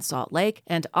Temple in Salt Lake,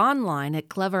 and online at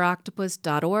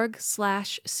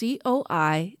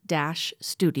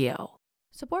cleveroctopus.org/COI-studio.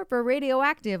 Support for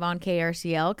Radioactive on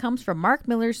KRCL comes from Mark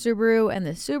Miller Subaru and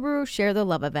the Subaru Share the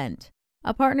Love event,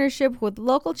 a partnership with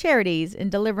local charities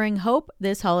in delivering hope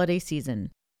this holiday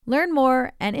season. Learn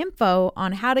more and info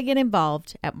on how to get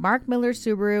involved at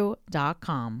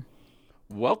markmillersubaru.com.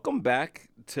 Welcome back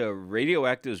to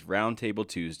Radioactive's Roundtable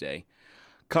Tuesday.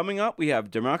 Coming up, we have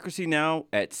Democracy Now!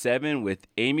 At 7 with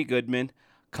Amy Goodman,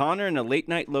 Connor and the Late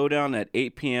Night Lowdown at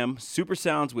 8 p.m., Super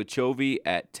Sounds with Chovy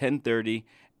at 10:30,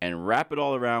 and Wrap It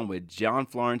All Around with John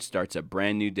Florence starts a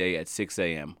brand new day at 6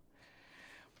 a.m.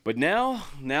 But now,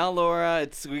 Laura,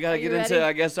 we got to get into,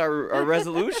 I guess, our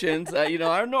resolutions. I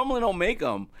normally don't make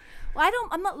them. Well,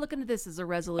 I'm not looking at this as a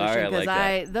resolution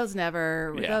because those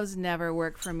never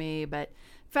work for me. But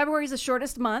February is the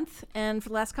shortest month, and for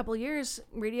the last couple of years,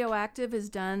 Radioactive has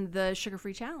done the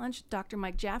Sugar-Free Challenge. Dr.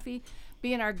 Mike Jaffe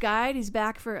being our guide, he's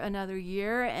back for another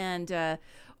year, and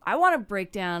I want to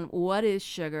break down what is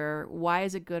sugar, why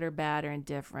is it good or bad or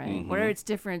indifferent, what are its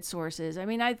different sources. I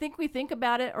mean, I think we think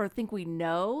about it or think we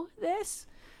know this,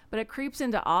 but it creeps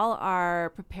into all our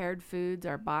prepared foods,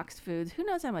 our boxed foods. Who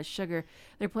knows how much sugar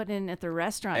they're putting in at the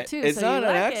restaurant, too. It's not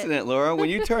an accident, Laura. When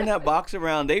you turn that box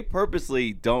around, they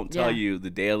purposely don't tell you the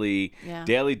daily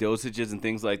dosages and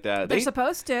things like that. They're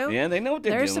supposed to. Yeah, they know what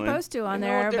they're doing. They're supposed to on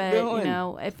there, but,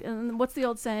 what's the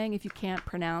old saying? If you can't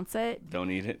pronounce it,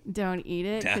 don't eat it. Don't eat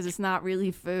it, because it's not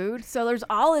really food. So there's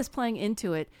all this playing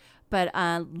into it. But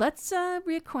let's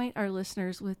reacquaint our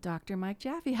listeners with Dr. Mike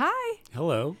Jaffe. Hi.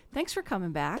 Hello. Thanks for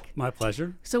coming back. My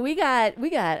pleasure. So we got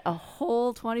a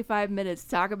whole 25 minutes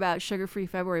to talk about Sugar-Free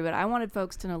February, but I wanted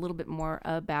folks to know a little bit more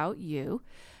about you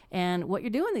and what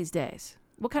you're doing these days.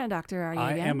 What kind of doctor are you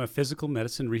again? I am a physical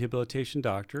medicine rehabilitation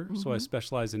doctor, so I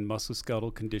specialize in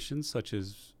musculoskeletal conditions such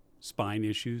as spine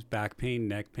issues, back pain,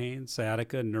 neck pain,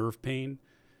 sciatica, nerve pain,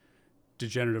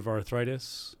 degenerative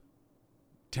arthritis,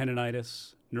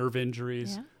 tendonitis, nerve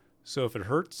injuries. Yeah. So if it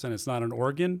hurts and it's not an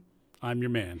organ, I'm your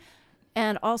man.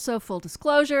 And also, full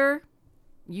disclosure,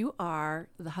 you are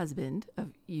the husband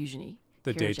of Eugenie,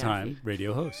 the daytime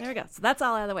radio host. There we go. So that's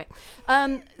all out of the way.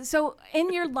 So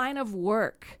in your line of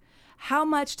work, How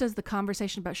much does the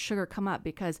conversation about sugar come up?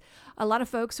 Because a lot of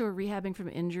folks who are rehabbing from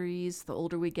injuries, the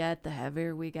older we get, the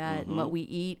heavier we get, and what we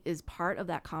eat is part of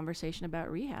that conversation about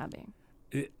rehabbing.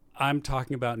 I'm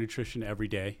talking about nutrition every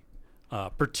day,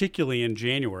 particularly in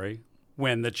January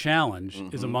when the challenge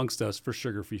is amongst us for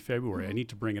Sugar-Free February. I need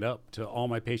to bring it up to all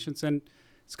my patients. And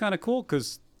it's kind of cool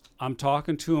because I'm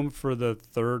talking to them for the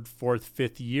 3rd, 4th,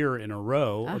 5th year in a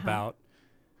row about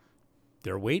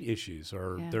their weight issues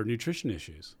or their nutrition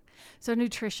issues. So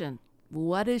nutrition,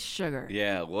 what is sugar?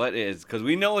 Yeah, what is? Because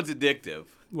we know it's addictive.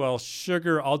 Well,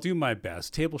 sugar, I'll do my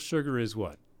best. Table sugar is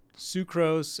what?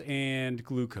 Sucrose and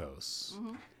glucose.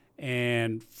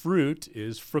 And fruit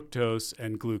is fructose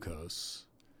and glucose.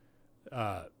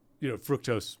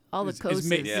 Fructose is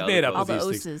made up of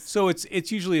these things. So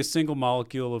it's usually a single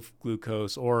molecule of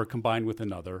glucose or combined with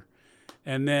another.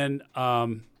 And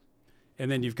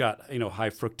then you've got,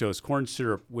 high fructose corn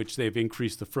syrup, which they've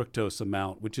increased the fructose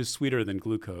amount, which is sweeter than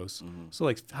glucose. So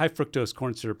like high fructose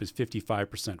corn syrup is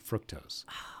 55% fructose.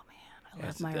 Oh man, I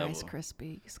love my Rice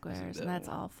Krispie squares, and that's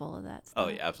all full of that stuff. Oh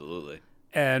yeah, absolutely.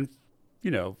 And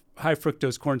high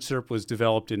fructose corn syrup was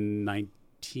developed in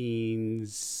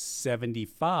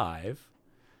 1975.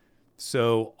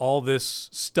 So all this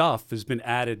stuff has been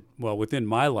added, within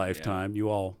my lifetime. You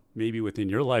all maybe within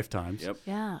your lifetimes. Yep.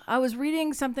 Yeah. I was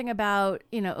reading something about,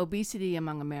 obesity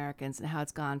among Americans and how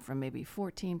it's gone from maybe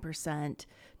 14%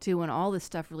 to when all this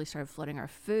stuff really started flooding our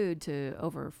food to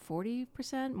over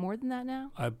 40%, more than that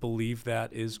now. I believe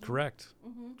that is correct.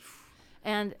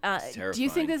 And do you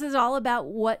think this is all about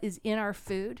what is in our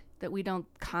food that we don't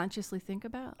consciously think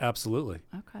about? Absolutely.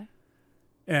 Okay.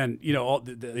 And,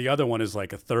 the other one is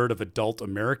like a third of adult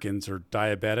Americans are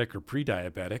diabetic or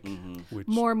pre-diabetic. Which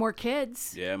more and more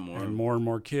kids. Yeah, more and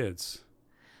more kids.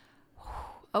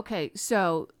 Okay,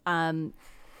 so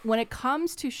when it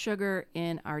comes to sugar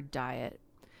in our diet,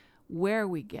 where are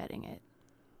we getting it?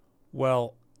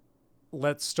 Well,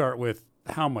 let's start with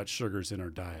how much sugar's in our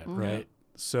diet, right?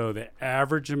 So the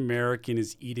average American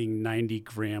is eating 90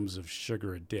 grams of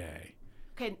sugar a day.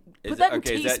 Okay, put that in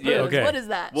teaspoons. What is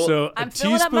that? Well, so I'm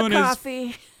filling up my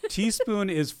coffee. Teaspoon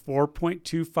is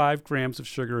 4.25 grams of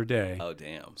sugar a day. Oh,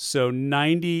 damn. So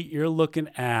 90, you're looking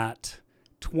at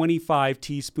 25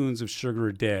 teaspoons of sugar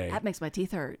a day. That makes my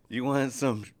teeth hurt. You want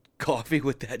some coffee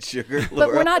with that sugar, Laura? But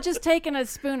we're not just taking a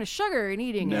spoon of sugar and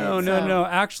eating it. No.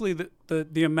 Actually,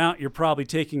 the amount you're probably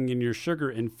taking in your sugar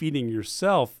and feeding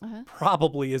yourself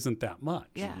probably isn't that much.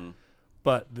 Yeah.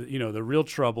 But the real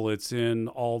trouble, it's in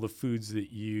all the foods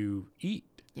that you eat.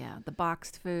 Yeah, the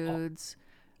boxed foods.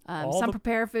 Some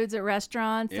prepared foods at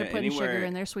restaurants. They're putting sugar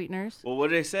in their sweeteners. Well, what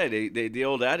do they say? The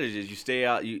old adage is you stay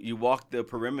out. You walk the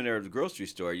perimeter of the grocery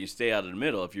store. You stay out in the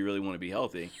middle if you really want to be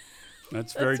healthy.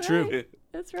 That's very true.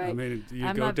 That's right. I mean,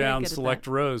 you go down select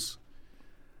rows.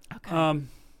 Okay.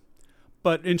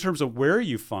 But in terms of where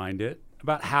you find it,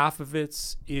 about half of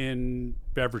it's in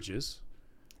beverages.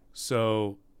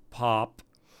 So pop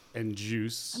and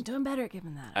juice. I'm doing better at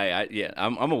giving that.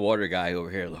 I'm a water guy over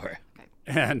here, Laura. Okay.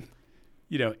 And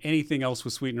anything else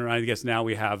with sweetener. I guess now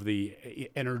we have the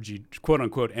energy, quote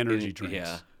unquote, energy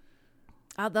drinks.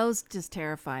 Yeah. Those just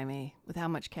terrify me with how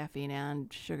much caffeine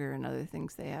and sugar and other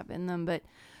things they have in them. But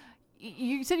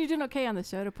you said you're doing okay on the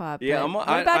soda pop. Yeah, what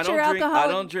about your alcoholic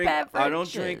I don't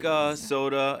drink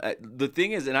soda. The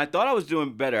thing is, and I thought I was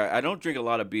doing better. I don't drink a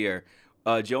lot of beer.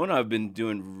 Joe and I have been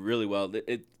doing really well.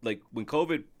 Like when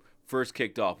COVID first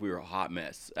kicked off, we were a hot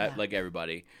mess, like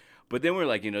everybody. But then we're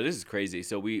like, this is crazy.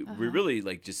 So we really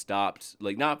just stopped,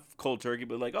 not cold turkey,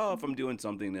 but if I'm doing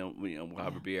something, then we'll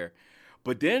have a beer.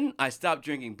 But then I stopped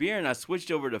drinking beer and I switched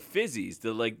over to fizzies,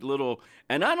 the little,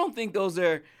 and I don't think those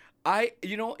are.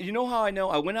 You know how I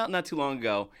know? I went out not too long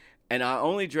ago, and I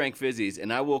only drank fizzies,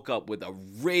 and I woke up with a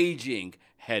raging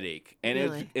headache, and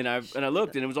really? I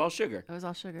looked, and it was all sugar. It was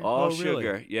all sugar. All really?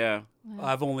 Sugar, yeah.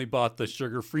 I've only bought the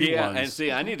sugar-free ones. Yeah, and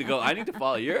see, I need to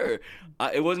follow your.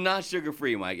 It was not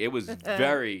sugar-free, Mike. It was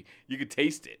you could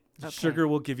taste it. Okay. Sugar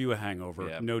will give you a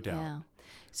hangover, no doubt. Yeah.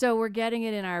 So we're getting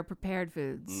it in our prepared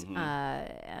foods,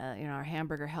 our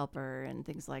hamburger helper and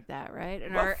things like that, right?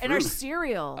 And our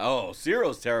cereal. Oh,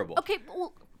 cereal's terrible. Okay,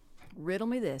 well, riddle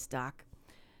me this, Doc.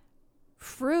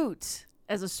 Fruit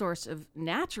as a source of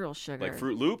natural sugar. Like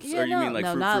Fruit Loops? Yeah, or you mean like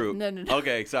fruit? No.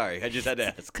 Okay, sorry. I just had to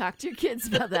ask. Talk to your kids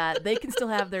about that. They can still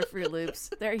have their Fruit Loops.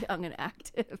 They're young and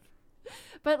active.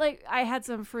 But I had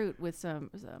some fruit with some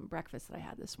breakfast that I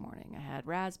had this morning. I had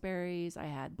raspberries, I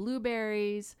had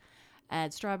blueberries, I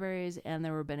had strawberries, and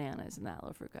there were bananas in that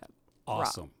little fruit cup.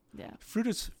 Awesome. Raw. Yeah.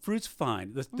 Fruit's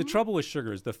fine. The trouble with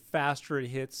sugar is the faster it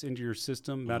hits into your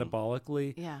system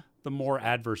metabolically, the more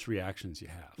adverse reactions you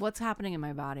have. What's happening in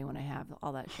my body when I have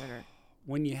all that sugar?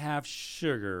 When you have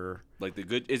sugar, like the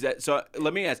good, is that, so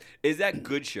let me ask, is that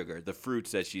good sugar, the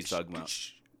fruits that she's talking about?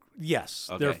 Yes,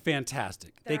 Okay. they're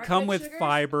fantastic. There They are come good with sugars?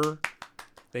 fiber.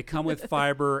 They come with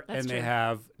fiber That's and they true.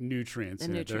 have nutrients The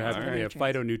in nutrients, it. the They have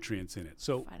nutrients. phytonutrients in it.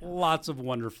 So lots of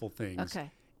wonderful things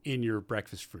Okay. in your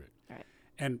breakfast fruit. All right.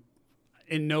 And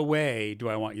in no way do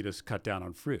I want you to cut down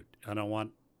on fruit. I don't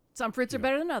want. Some fruits are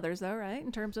better than others, though, right?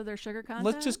 In terms of their sugar content.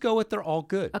 Let's just go with they're all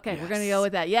good. Okay, we're going to go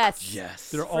with that. Yes.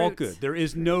 Yes. They're all Fruits. good. There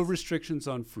is no restrictions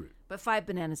on fruit. But 5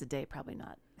 bananas a day, probably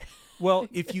not. Well,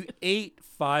 if you ate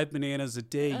 5 bananas a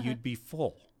day, Uh-huh. you'd be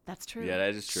full. That's true. Yeah,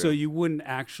 that is true. So you wouldn't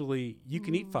actually. You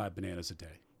can eat 5 bananas a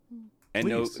day. and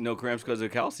Please. no cramps because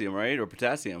of calcium, right? Or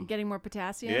potassium. Getting more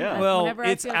potassium. Yeah. Well, Whenever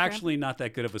I it's feel actually not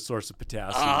that good of a source of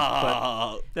potassium,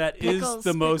 Oh. but that is Pickles-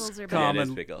 the pickles most are better. common Yeah, it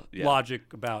is pickle. Yeah.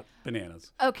 logic about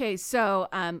bananas. Okay, so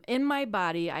in my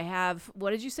body, I have,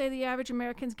 what did you say the average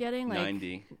American's getting? Like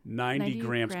 90. 90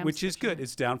 grams, which is good.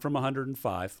 It's down from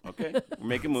 105 Okay, we're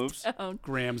making moves. down.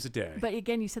 grams a day. But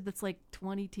again, you said that's like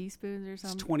 20 teaspoons or It's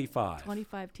something. 25.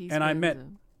 25 teaspoons. And I meant, of-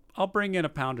 I'll bring in a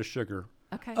pound of sugar.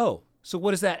 Okay. Oh, so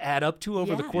what does that add up to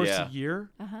over the Yeah. course Yeah. of a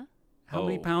year? Uh-huh. How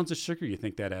many Oh. pounds of sugar you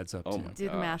think that adds up Oh to? my Do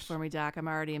the math Gosh. for me, Doc. I'm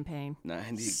already in pain.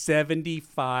 90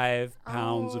 75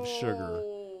 pounds of sugar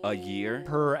a year.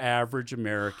 per average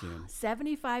American.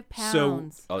 75 So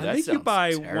pounds. Oh, I that think you sounds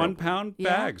buy terrible. 1 pound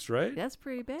Yeah. bags, right? That's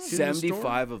pretty big. in the store.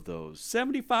 75 of those.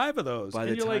 75 of those. By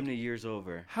And the you're time like, the year's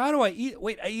over. how do I eat?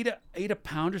 Wait, I eat a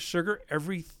pound of sugar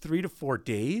every 3 to 4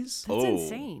 days? That's Oh.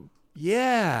 insane.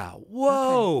 Yeah.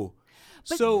 Whoa.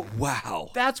 But- So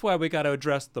Wow. that's why we got to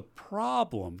address the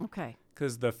problem. Okay.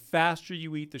 Because the faster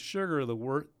you eat the sugar,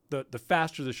 the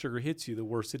faster the sugar hits you, the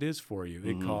worse it is for you.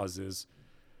 It causes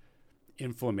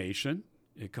inflammation.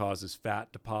 It causes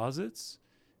fat deposits.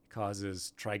 It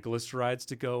causes triglycerides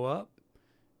to go up.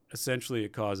 Essentially,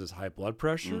 it causes high blood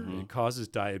pressure. It causes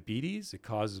diabetes. It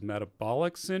causes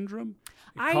metabolic syndrome.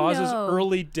 It I causes know.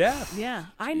 early death. Yeah.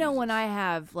 I know when I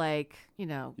have, like, you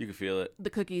know, You can feel it. the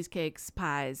cookies, cakes,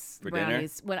 pies, For dinner?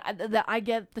 brownies, when I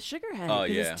get the sugar headache Oh,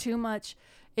 because yeah. it's too much.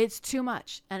 It's too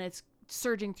much, and it's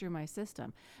surging through my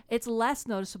system. It's less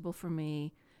noticeable for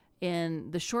me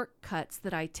in the shortcuts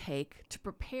that I take to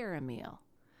prepare a meal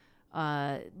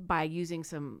by using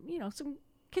some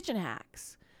kitchen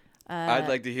hacks. I'd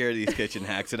like to hear these kitchen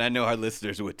hacks, and I know our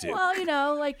listeners would too.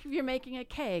 Well, like if you're making a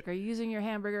cake or using your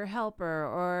hamburger helper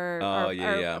or, Oh, or,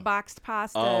 yeah, or yeah. boxed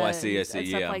pasta Oh, I see, and stuff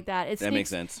yeah. like that. That makes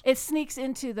sense. It sneaks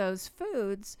into those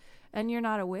foods and you're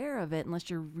not aware of it unless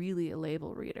you're really a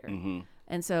label reader. Mm-hmm.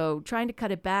 And so trying to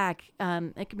cut it back,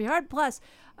 it can be hard. Plus,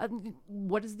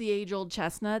 what is the age-old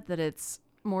chestnut that it's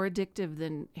more addictive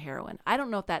than heroin? I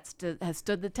don't know if that has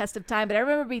stood the test of time, but I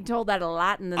remember being told that a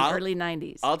lot in the early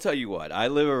 90s. I'll tell you what. I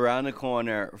live around the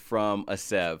corner from a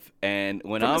Sev, and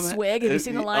when From a I'm Swig? Have you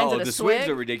seen the lines at a the Swigs Swig?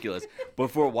 are ridiculous.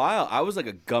 But for a while, I was like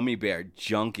a gummy bear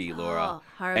junkie, Laura. Oh,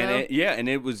 Harlow?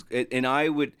 And I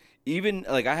would even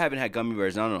like I haven't had gummy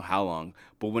bears in I don't know how long,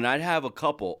 but when I'd have a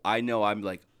couple, I know I'm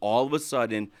like all of a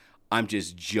sudden I'm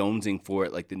just jonesing for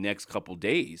it like the next couple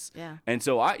days. Yeah. And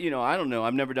so I don't know.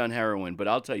 I've never done heroin, but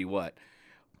I'll tell you what.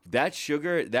 That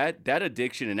sugar, that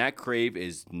addiction and that crave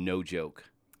is no joke.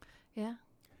 Yeah.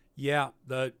 Yeah,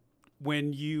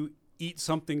 when you eat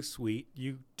something sweet,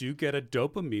 you do get a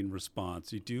dopamine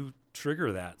response. You do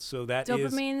trigger that. So that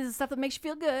Dopamine is the stuff that makes you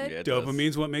feel good. Yeah, it does.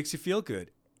 dopamine's what makes you feel good.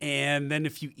 And then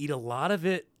if you eat a lot of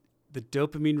it, the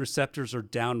dopamine receptors are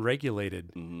down-regulated.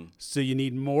 Mm-hmm. So you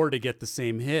need more to get the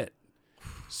same hit.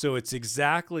 So it's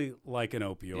exactly like an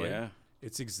opioid. Yeah.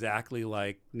 It's exactly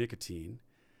like nicotine.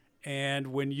 And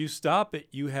when you stop it,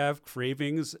 you have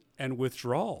cravings and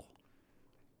withdrawal.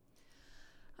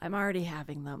 I'm already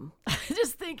having them.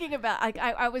 Just thinking about,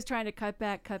 I was trying to cut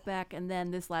back, and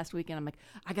then this last weekend, I'm like,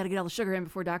 I got to get all the sugar in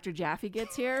before Dr. Jaffe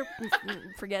gets here,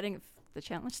 forgetting if the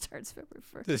challenge starts February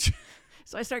 1st.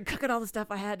 So I started cooking all the stuff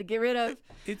I had to get rid of.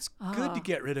 It's good to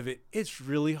get rid of it. It's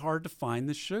really hard to find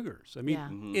the sugars. I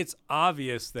mean, Yeah. it's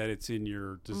obvious that it's in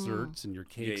your desserts and your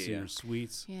cakes and your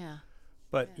sweets. Yeah.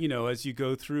 But, as you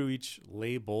go through each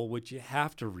label, which you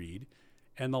have to read,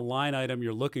 and the line item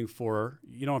you're looking for,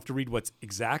 you don't have to read what's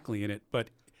exactly in it, but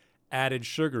added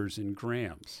sugars in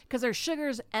grams. Because there's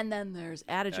sugars and then there's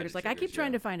added sugars. Like I keep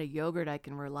trying to find a yogurt I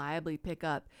can reliably pick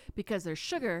up because there's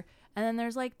sugar and then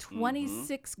there's like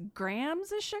 26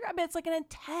 grams of sugar. I mean, it's like an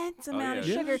intense amount of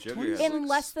yeah. sugar Sugar, in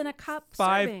less than a cup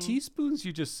 5 serving. teaspoons,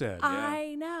 you just said.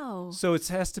 I know. So it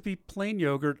has to be plain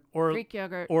yogurt or Greek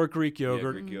yogurt. or Greek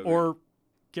yogurt, Greek yogurt. or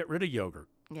get rid of yogurt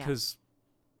Yeah. because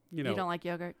You don't like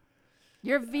yogurt?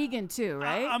 You're vegan too,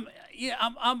 right?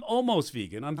 I'm almost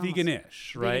vegan. I'm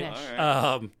vegan-ish, right?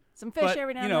 Vegan-ish. Some fish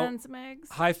every now and then, some eggs.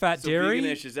 High-fat dairy.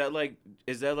 Veganish, is that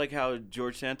like how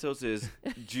George Santos is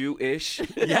Jewish?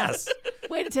 Yes.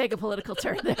 Way to take a political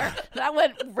turn there. That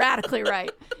went radically right.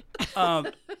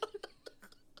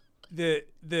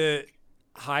 The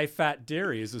high-fat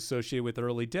dairy is associated with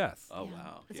early death. Oh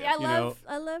wow! See, I love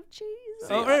cheese.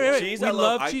 Oh, right. Cheese, we I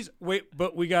love cheese. Wait,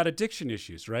 but we got addiction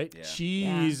issues, right? Yeah.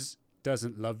 Cheese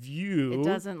doesn't love you. It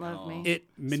doesn't love me. It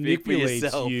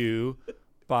manipulates you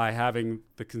by having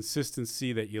the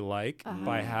consistency that you like,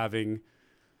 by having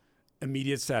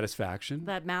immediate satisfaction.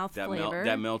 That mouth flavor.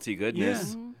 That melty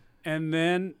goodness. Yeah. And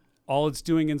then all it's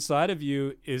doing inside of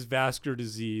you is vascular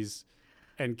disease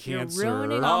and cancer. You're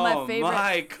ruining all my favorite. Oh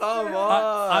my, come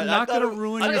on! I'm not going to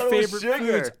ruin your favorite sugar.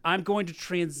 foods. I'm going to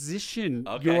transition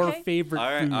your favorite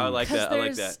food. I like that. I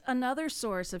like that. There's another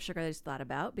source of sugar I just thought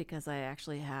about because I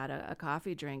actually had a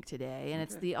coffee drink today, and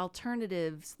it's the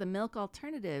alternatives, the milk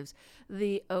alternatives,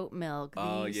 the oat milk,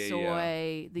 the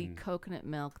soy, the coconut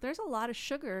milk. There's a lot of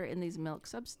sugar in these milk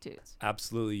substitutes.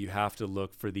 Absolutely, you have to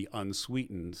look for the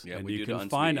unsweetened, and we you do can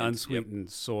find unsweetened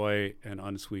soy and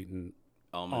unsweetened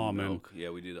almond milk. Yeah,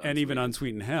 we do the and even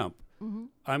unsweetened hemp.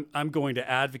 Mm-hmm. I'm going to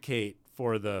advocate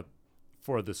for the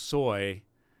soy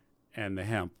and the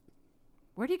hemp.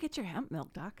 Where do you get your hemp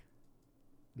milk, Doc?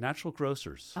 Natural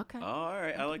grocers. Okay. Oh, all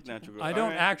right. I like natural grocers. I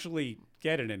don't actually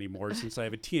get it anymore since I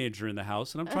have a teenager in the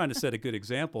house, and I'm trying to set a good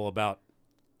example about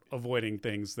avoiding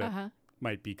things that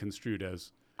might be construed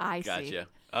as Gotcha.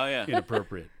 Oh, yeah.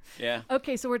 inappropriate. Yeah.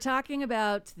 Okay, so we're talking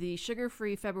about the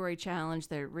Sugar-Free February Challenge,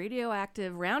 the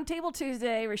Radioactive Roundtable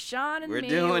Tuesday. Rashawn and We're me,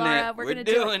 doing Laura, it. we're We're going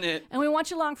to doing do it. And we want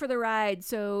you along for the ride,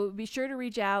 so be sure to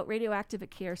reach out,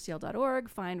 radioactive@krcl.org.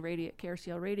 Find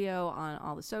KRCL Radio on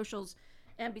all the socials,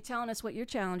 and be telling us what your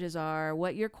challenges are,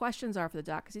 what your questions are for the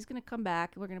doc, because he's going to come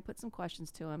back, and we're going to put some questions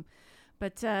to him.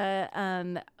 But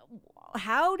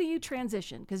how do you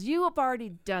transition? Because you have already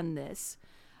done this.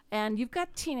 And you've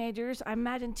got teenagers. I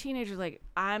imagine teenagers like,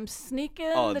 I'm sneaking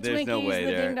the Twinkies, the Ding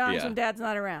Dongs when Dad's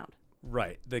not around.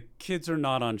 Right. The kids are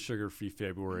not on Sugar-Free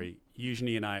February.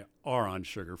 Eugenie and I are on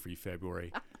Sugar-Free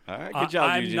February. All right. Good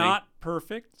job, I'm Eugenie. not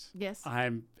perfect. Yes.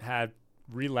 I'm had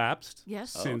relapsed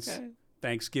since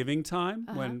Thanksgiving time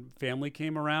when family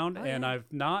came around, and I've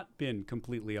not been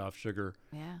completely off sugar.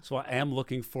 Yeah. So I am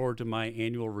looking forward to my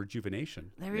annual rejuvenation.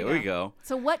 There we go.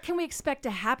 So what can we expect to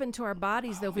happen to our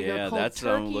bodies though if we go cold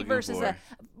turkey versus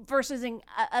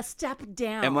a step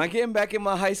down? Am I getting back in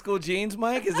my high school jeans,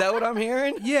 Mike? Is that what I'm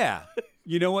hearing? Yeah.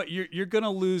 You know what? You're going to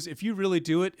lose, if you really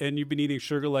do it and you've been eating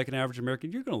sugar like an average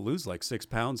American, you're going to lose like 6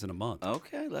 pounds in a month.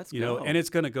 Okay, let's go. You know, and it's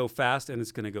going to go fast and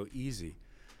it's going to go easy.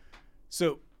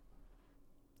 So,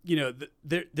 you know,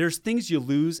 there's things you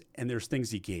lose and there's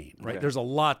things you gain, right? Okay. There's a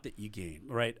lot that you gain,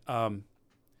 right?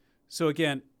 So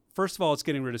again, first of all, it's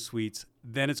getting rid of sweets.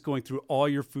 Then it's going through all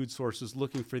your food sources,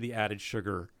 looking for the added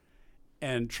sugar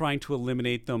and trying to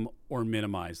eliminate them or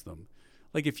minimize them.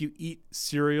 Like if you eat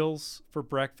cereals for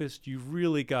breakfast, you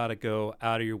really got to go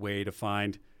out of your way to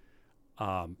find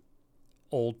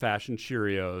old-fashioned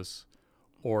Cheerios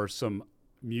or some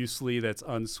muesli that's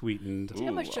unsweetened. Do you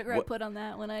know how much sugar I put on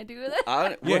that when I do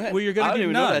that? Well, you're going to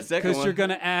do none because you're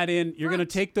going to add in. You're going to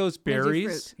take those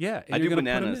berries. Yeah, and I you're do going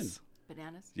to put them in. bananas.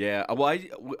 Bananas. Yeah. Well,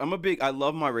 I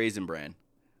love my Raisin Bran,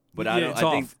 but it's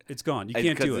off. It's gone. You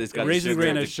can't do it. Raisin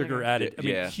Bran has sugar added. I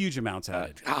mean, huge amounts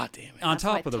added. God damn it! On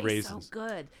top of the raisins. So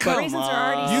good. Come Raisins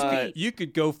are already sweet. You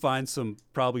could go find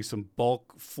probably some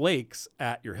bulk flakes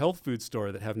at your health food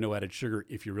store that have no added sugar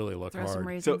if you really look Throw hard. some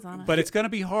raisins on it. But it's going to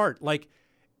be hard.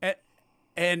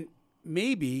 And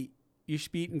maybe you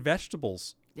should be eating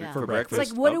vegetables for breakfast.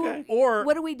 It's like what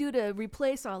do we do to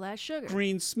replace all that sugar?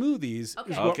 Green smoothies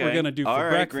is what we're going to do for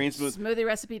breakfast. Green smoothie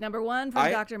recipe number 1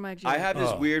 from Dr. Mike G. I have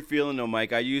this weird feeling though,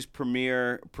 Mike. I use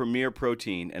Premier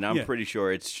Protein, and I'm pretty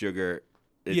sure it's sugar.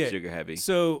 It's sugar heavy.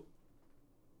 So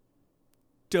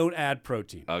don't add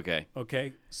protein. Okay.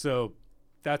 Okay. So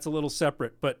that's a little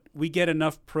separate, but we get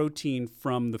enough protein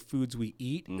from the foods we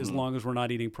eat as long as we're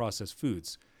not eating processed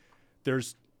foods.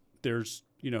 There's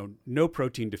no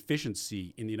protein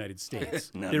deficiency in the United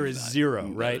States. There is zero,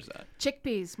 right?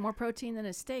 Chickpeas, more protein than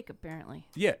a steak, apparently.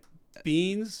 Yeah.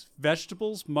 Beans,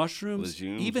 vegetables, mushrooms,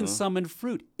 Legumes, even some in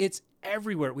fruit. It's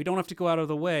everywhere. We don't have to go out of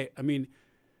the way. I mean,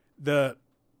 the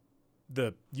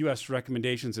U.S.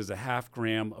 recommendations is 0.5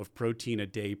 gram of protein a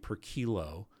day per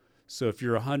kilo. So if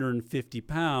you're 150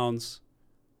 pounds,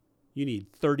 you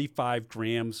need 35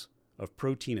 grams of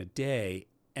protein a day.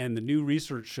 And the new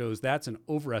research shows that's an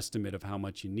overestimate of how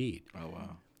much you need. Oh,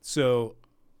 wow. So,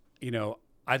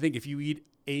 I think if you eat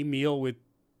a meal with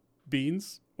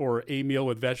beans or a meal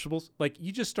with vegetables, like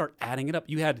you just start adding it up.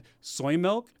 You had soy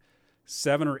milk,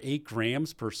 7 or 8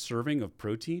 grams per serving of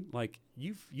protein. Like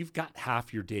you've got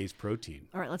half your day's protein.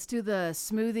 All right, let's do the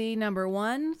smoothie number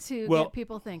 1 to get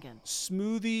people thinking.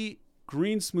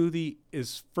 Green smoothie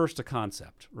is first a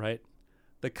concept, right?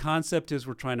 The concept is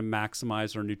we're trying to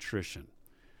maximize our nutrition.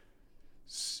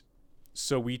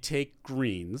 So we take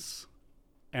greens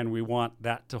and we want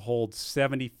that to hold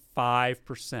 75%.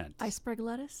 Iceberg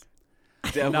lettuce?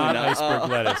 Not iceberg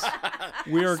lettuce.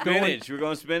 We're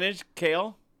going spinach,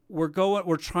 kale.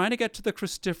 We're trying to get to the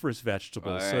crustiferous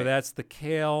vegetables. Right. So that's the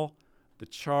kale, the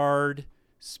chard.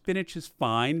 Spinach is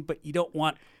fine, but you don't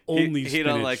want only spinach. He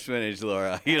don't like spinach,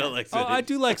 Laura. He don't like spinach. Oh, I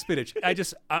do like spinach. I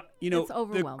just, the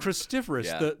overwhelming. crustiferous,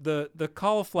 the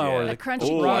cauliflower, the crunchy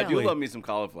kale. kale. I do love me some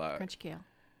cauliflower. Crunchy kale.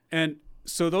 And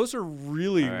so those are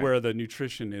really where the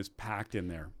nutrition is packed in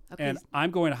there. Okay. And I'm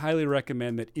going to highly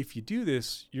recommend that if you do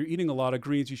this, you're eating a lot of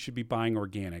greens, you should be buying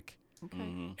organic. Okay.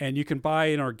 Mm-hmm. And you can buy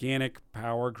an organic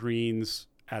Power Greens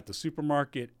at the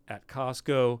supermarket, at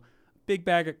Costco. Big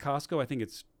bag at Costco, I think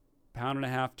it's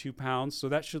 1.5 pounds, 2 pounds. So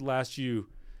that should last you,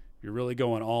 you're really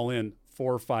going all in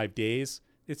 4 or 5 days.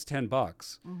 It's $10.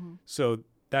 Mm-hmm. So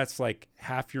that's like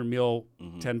half your meal,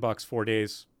 $10, 4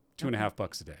 days,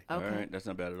 $2.50 a day. Okay. All right, that's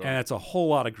not bad at all. And that's a whole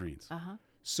lot of greens. Uh-huh.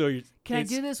 So can I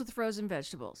do this with frozen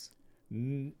vegetables?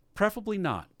 Preferably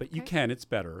not, but you Okay. can. It's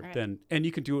better than, and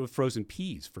you can do it with frozen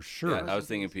peas for sure. Yeah, I was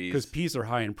thinking peas. Because peas are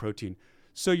high in protein.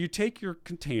 So you take your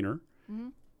container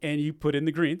and you put in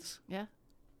the greens. Yeah.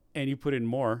 And you put in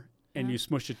more and you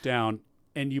smush it down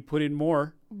and you put in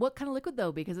more. What kind of liquid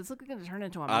though? Because it's going to turn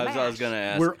into a I mash. was going to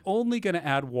ask. We're only going to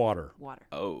add water. Water.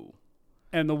 Oh.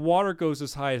 And the water goes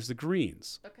as high as the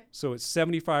greens. Okay. So it's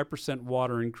 75%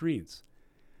 water and greens.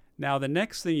 Now the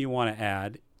next thing you want to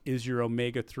add is your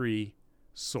omega-3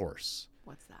 source.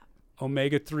 What's that?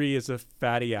 Omega-3 is a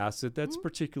fatty acid that's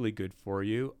particularly good for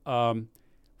you.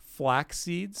 Flax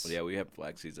seeds. Well, yeah, we have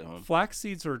flax seeds at home. Flax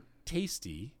seeds are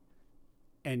tasty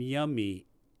and yummy,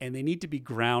 and they need to be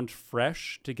ground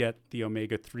fresh to get the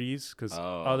omega-3s because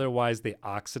otherwise they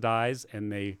oxidize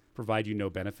and they provide you no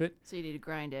benefit. So you need to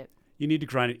grind it. You need to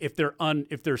grind it.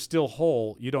 If they're still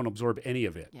whole, you don't absorb any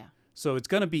of it. Yeah. So it's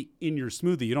going to be in your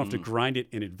smoothie. You don't have to grind it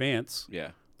in advance.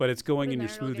 Yeah. But it's going in there,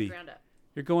 your it'll get smoothie. ground up.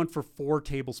 You're going for 4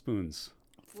 tablespoons.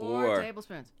 4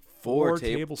 tablespoons. 4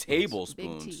 tablespoons.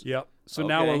 tablespoons. Big T. Yep. So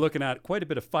now we're looking at quite a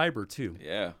bit of fiber too.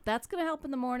 Yeah. That's going to help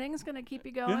in the morning. It's going to keep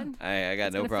you going. I got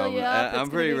It's no gonna fill problem. you up. I'm It's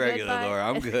pretty gonna be regular, good Laura.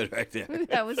 I'm good right there.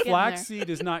 That was getting Flaxseed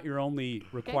is not your only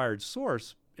required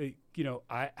source.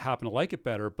 I happen to like it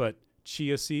better, but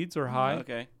chia seeds are high.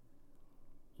 Okay.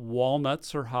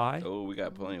 Walnuts are high. Oh, we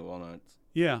got plenty of walnuts.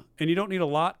 Yeah. And you don't need a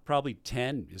lot. Probably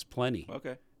 10 is plenty.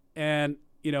 Okay. And,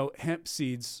 hemp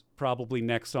seeds probably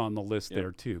next on the list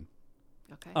there too.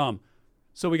 Okay.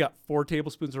 So we got 4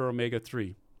 tablespoons of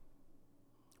omega-3.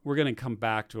 We're going to come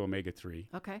back to omega-3.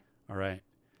 Okay. All right.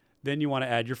 Then you want to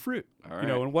add your fruit. All right.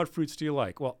 And what fruits do you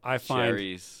like? Well, I find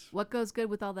cherries. What goes good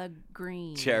with all the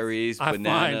green? Cherries,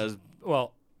 bananas.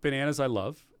 Bananas I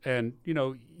love. And,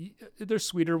 they're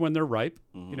sweeter when they're ripe,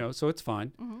 so it's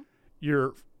fine. Mm-hmm.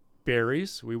 Your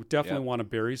berries, we definitely want a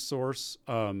berry source.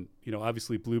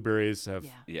 Obviously blueberries have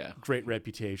great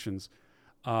reputations,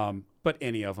 but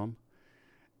any of them.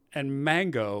 And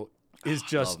mango is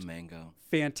just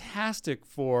fantastic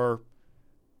for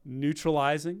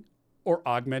neutralizing or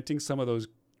augmenting some of those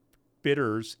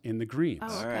bitters in the greens.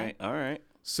 Oh, okay. All right.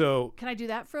 So can I do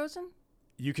that frozen?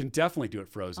 You can definitely do it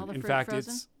frozen. All the In fruit fact,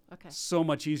 frozen? it's Okay. so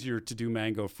much easier to do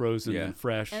mango frozen than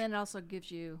fresh. And then it also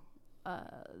gives you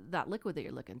that liquid that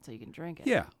you're looking so you can drink it.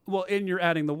 Yeah. Well, and you're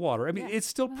adding the water. I mean, it's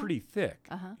still pretty thick.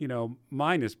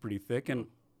 Mine is pretty thick. And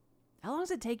how long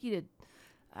does it take you to,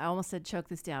 I almost said choke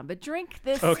this down, but drink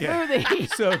this okay.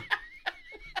 smoothie?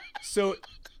 so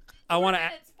I want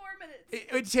to. 4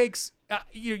 minutes. It takes.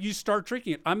 You start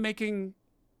drinking it. I'm making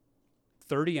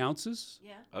 30 ounces.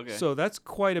 Yeah. Okay. So that's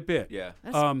quite a bit. Yeah.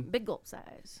 That's big gulp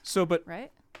size. So, but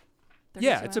right.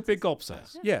 Yeah, it's a big gulp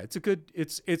size. Yeah, it's a good.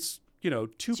 It's 2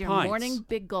 it's your pints. morning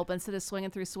big gulp instead of swinging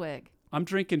through swig. I'm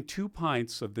drinking 2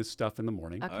 pints of this stuff in the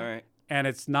morning. Okay. All right. And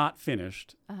it's not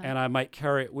finished, and I might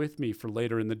carry it with me for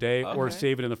later in the day, or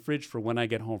save it in the fridge for when I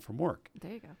get home from work.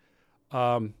 There you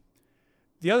go.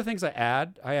 The other things I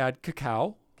add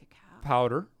cacao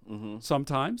powder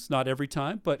sometimes, not every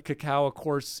time, but cacao, of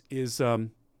course, is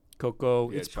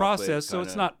cocoa. Yeah, it's processed, so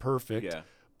it's not perfect. Yeah.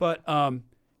 But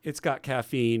it's got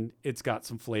caffeine, it's got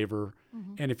some flavor,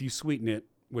 and if you sweeten it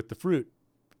with the fruit,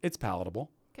 it's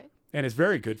palatable. Okay. And it's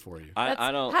very good for you.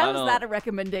 I don't. How is that a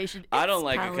recommendation? I don't It's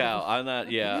like palatable. cacao. I'm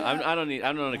not. Yeah.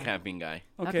 I'm not a caffeine guy.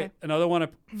 Okay. Another one,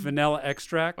 vanilla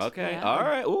extract. Okay. All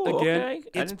right. Ooh, Again, okay.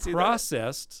 I it's didn't see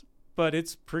processed, but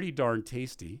it's pretty darn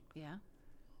tasty. Yeah.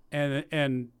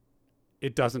 And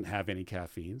it doesn't have any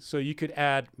caffeine. So you could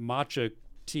add matcha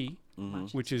tea,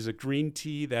 which is a green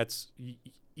tea that's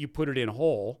you put it in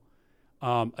whole.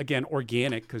 Again,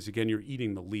 organic, because again you're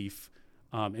eating the leaf,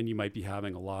 and you might be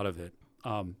having a lot of it.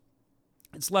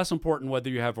 It's less important whether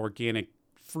you have organic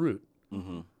fruit,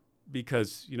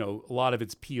 because a lot of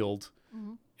it's peeled,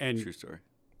 and True story.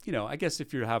 I guess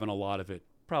if you're having a lot of it,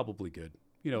 probably good.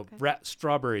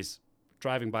 Strawberries.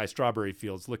 Driving by strawberry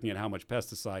fields, looking at how much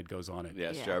pesticide goes on it.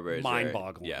 Yeah, strawberries.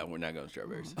 Mind-boggling. Yeah, we're not going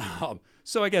strawberries.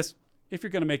 So I guess if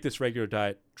you're going to make this regular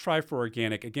diet, try for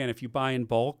organic. Again, if you buy in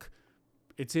bulk,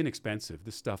 it's inexpensive.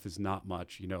 This stuff is not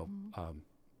much,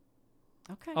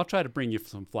 Okay. I'll try to bring you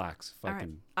some flax if I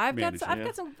can. I've got manage some. it. I've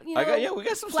got some. we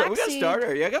got some. We got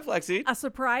starter. Yeah, I got flaxseed. A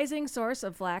surprising source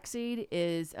of flaxseed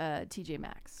is TJ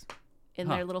Maxx in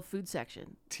their little food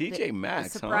section. TJ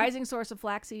Maxx, a surprising source of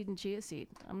flaxseed and chia seed.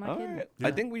 I'm not kidding. Right.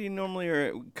 I think we normally are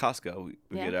at Costco.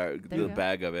 We get our little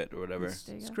bag of it or whatever.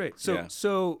 It's great.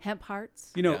 So hemp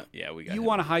hearts. we got. You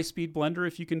want a high-speed blender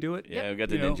if you can do it. Yeah, we got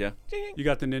the Ninja. You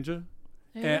got the Ninja.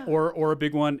 Yeah. Or a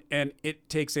big one, and it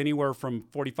takes anywhere from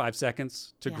 45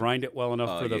 seconds to grind it well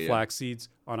enough for the flax seeds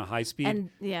on a high speed,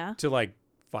 to like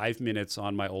 5 minutes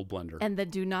on my old blender. And then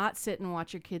do not sit and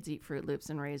watch your kids eat Fruit Loops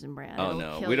and Raisin Bran. Oh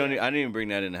no, we don't. I don't even bring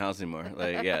that in the house anymore.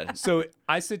 So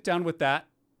I sit down with that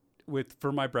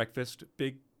for my breakfast,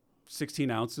 big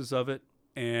 16 ounces of it,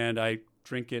 and I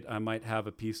drink it. I might have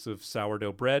a piece of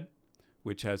sourdough bread,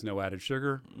 which has no added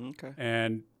sugar. Okay.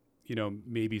 And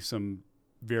maybe some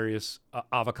various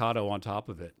avocado on top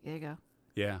of it. There you go.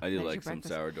 Yeah. I do like some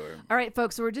sourdough. All right,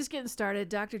 folks, so we're just getting started.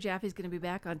 Dr. Jaffe's going to be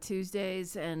back on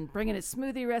Tuesdays and bringing his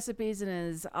smoothie recipes and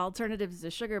his alternatives to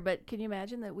sugar. But can you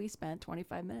imagine that we spent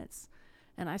 25 minutes?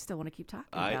 And I still want to keep talking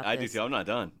about I this. do too. I'm not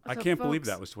done. I can't believe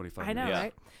that was 25 minutes. I know,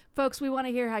 right? Folks, we want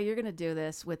to hear how you're going to do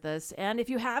this with us. And if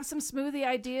you have some smoothie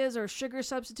ideas or sugar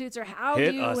substitutes or how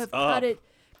you have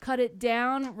cut it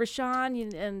down,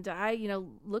 Rashawn and I,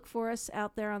 look for us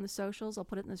out there on the socials. I'll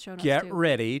put it in the show notes Get too.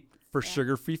 ready for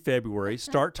Sugar-Free February.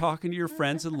 Start talking to your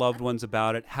friends and loved ones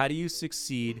about it. How do you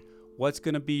succeed? What's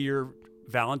going to be your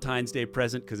Valentine's Day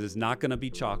present? Because it's not going to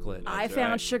be chocolate. I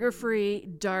found sugar-free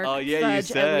dark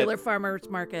fudge at Wheeler Farmers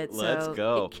Market. Let's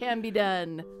go. It can be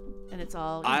done. And it's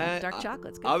all dark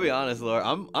chocolates. I'll be honest, Laura.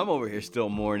 I'm over here still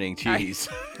mourning cheese.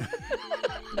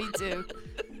 Me too.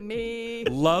 Me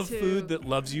Love too. food that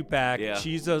loves you back. Yeah.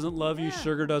 Cheese doesn't love you.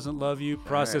 Sugar doesn't love you.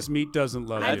 Processed meat doesn't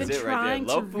love That's you. it right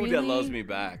there. Love food that loves me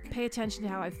back. Pay attention to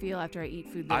how I feel after I eat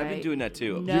food that I've been doing that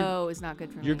too. No, it's not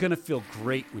good for me. You're going to feel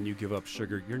great when you give up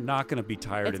sugar. You're not going to be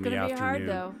tired in the afternoon. It's going to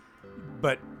be hard, though.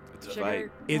 But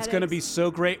Sugar, it's going to be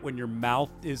so great when your mouth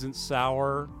isn't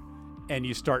sour and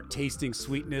you start tasting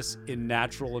sweetness in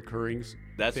natural occurring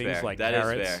things fair. like that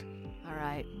carrots. Is fair. All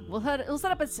right. We'll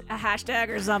set up a hashtag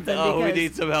or something. Oh, we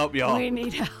need some help, y'all. We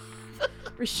need help.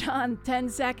 Rashawn, 10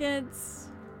 seconds.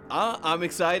 I'm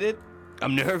excited.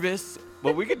 I'm nervous.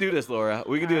 But we can do this, Laura.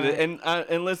 We can do this.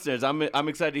 And listeners, I'm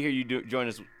excited to hear you join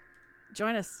us.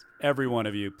 Join us. Every one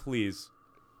of you, please.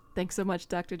 Thanks so much,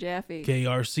 Dr. Jaffe.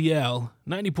 KRCL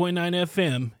 90.9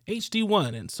 FM,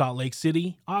 HD1 in Salt Lake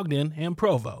City, Ogden, and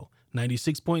Provo.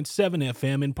 96.7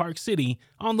 FM in Park City,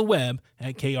 on the web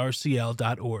at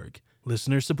krcl.org.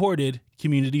 Listener-supported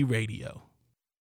community radio.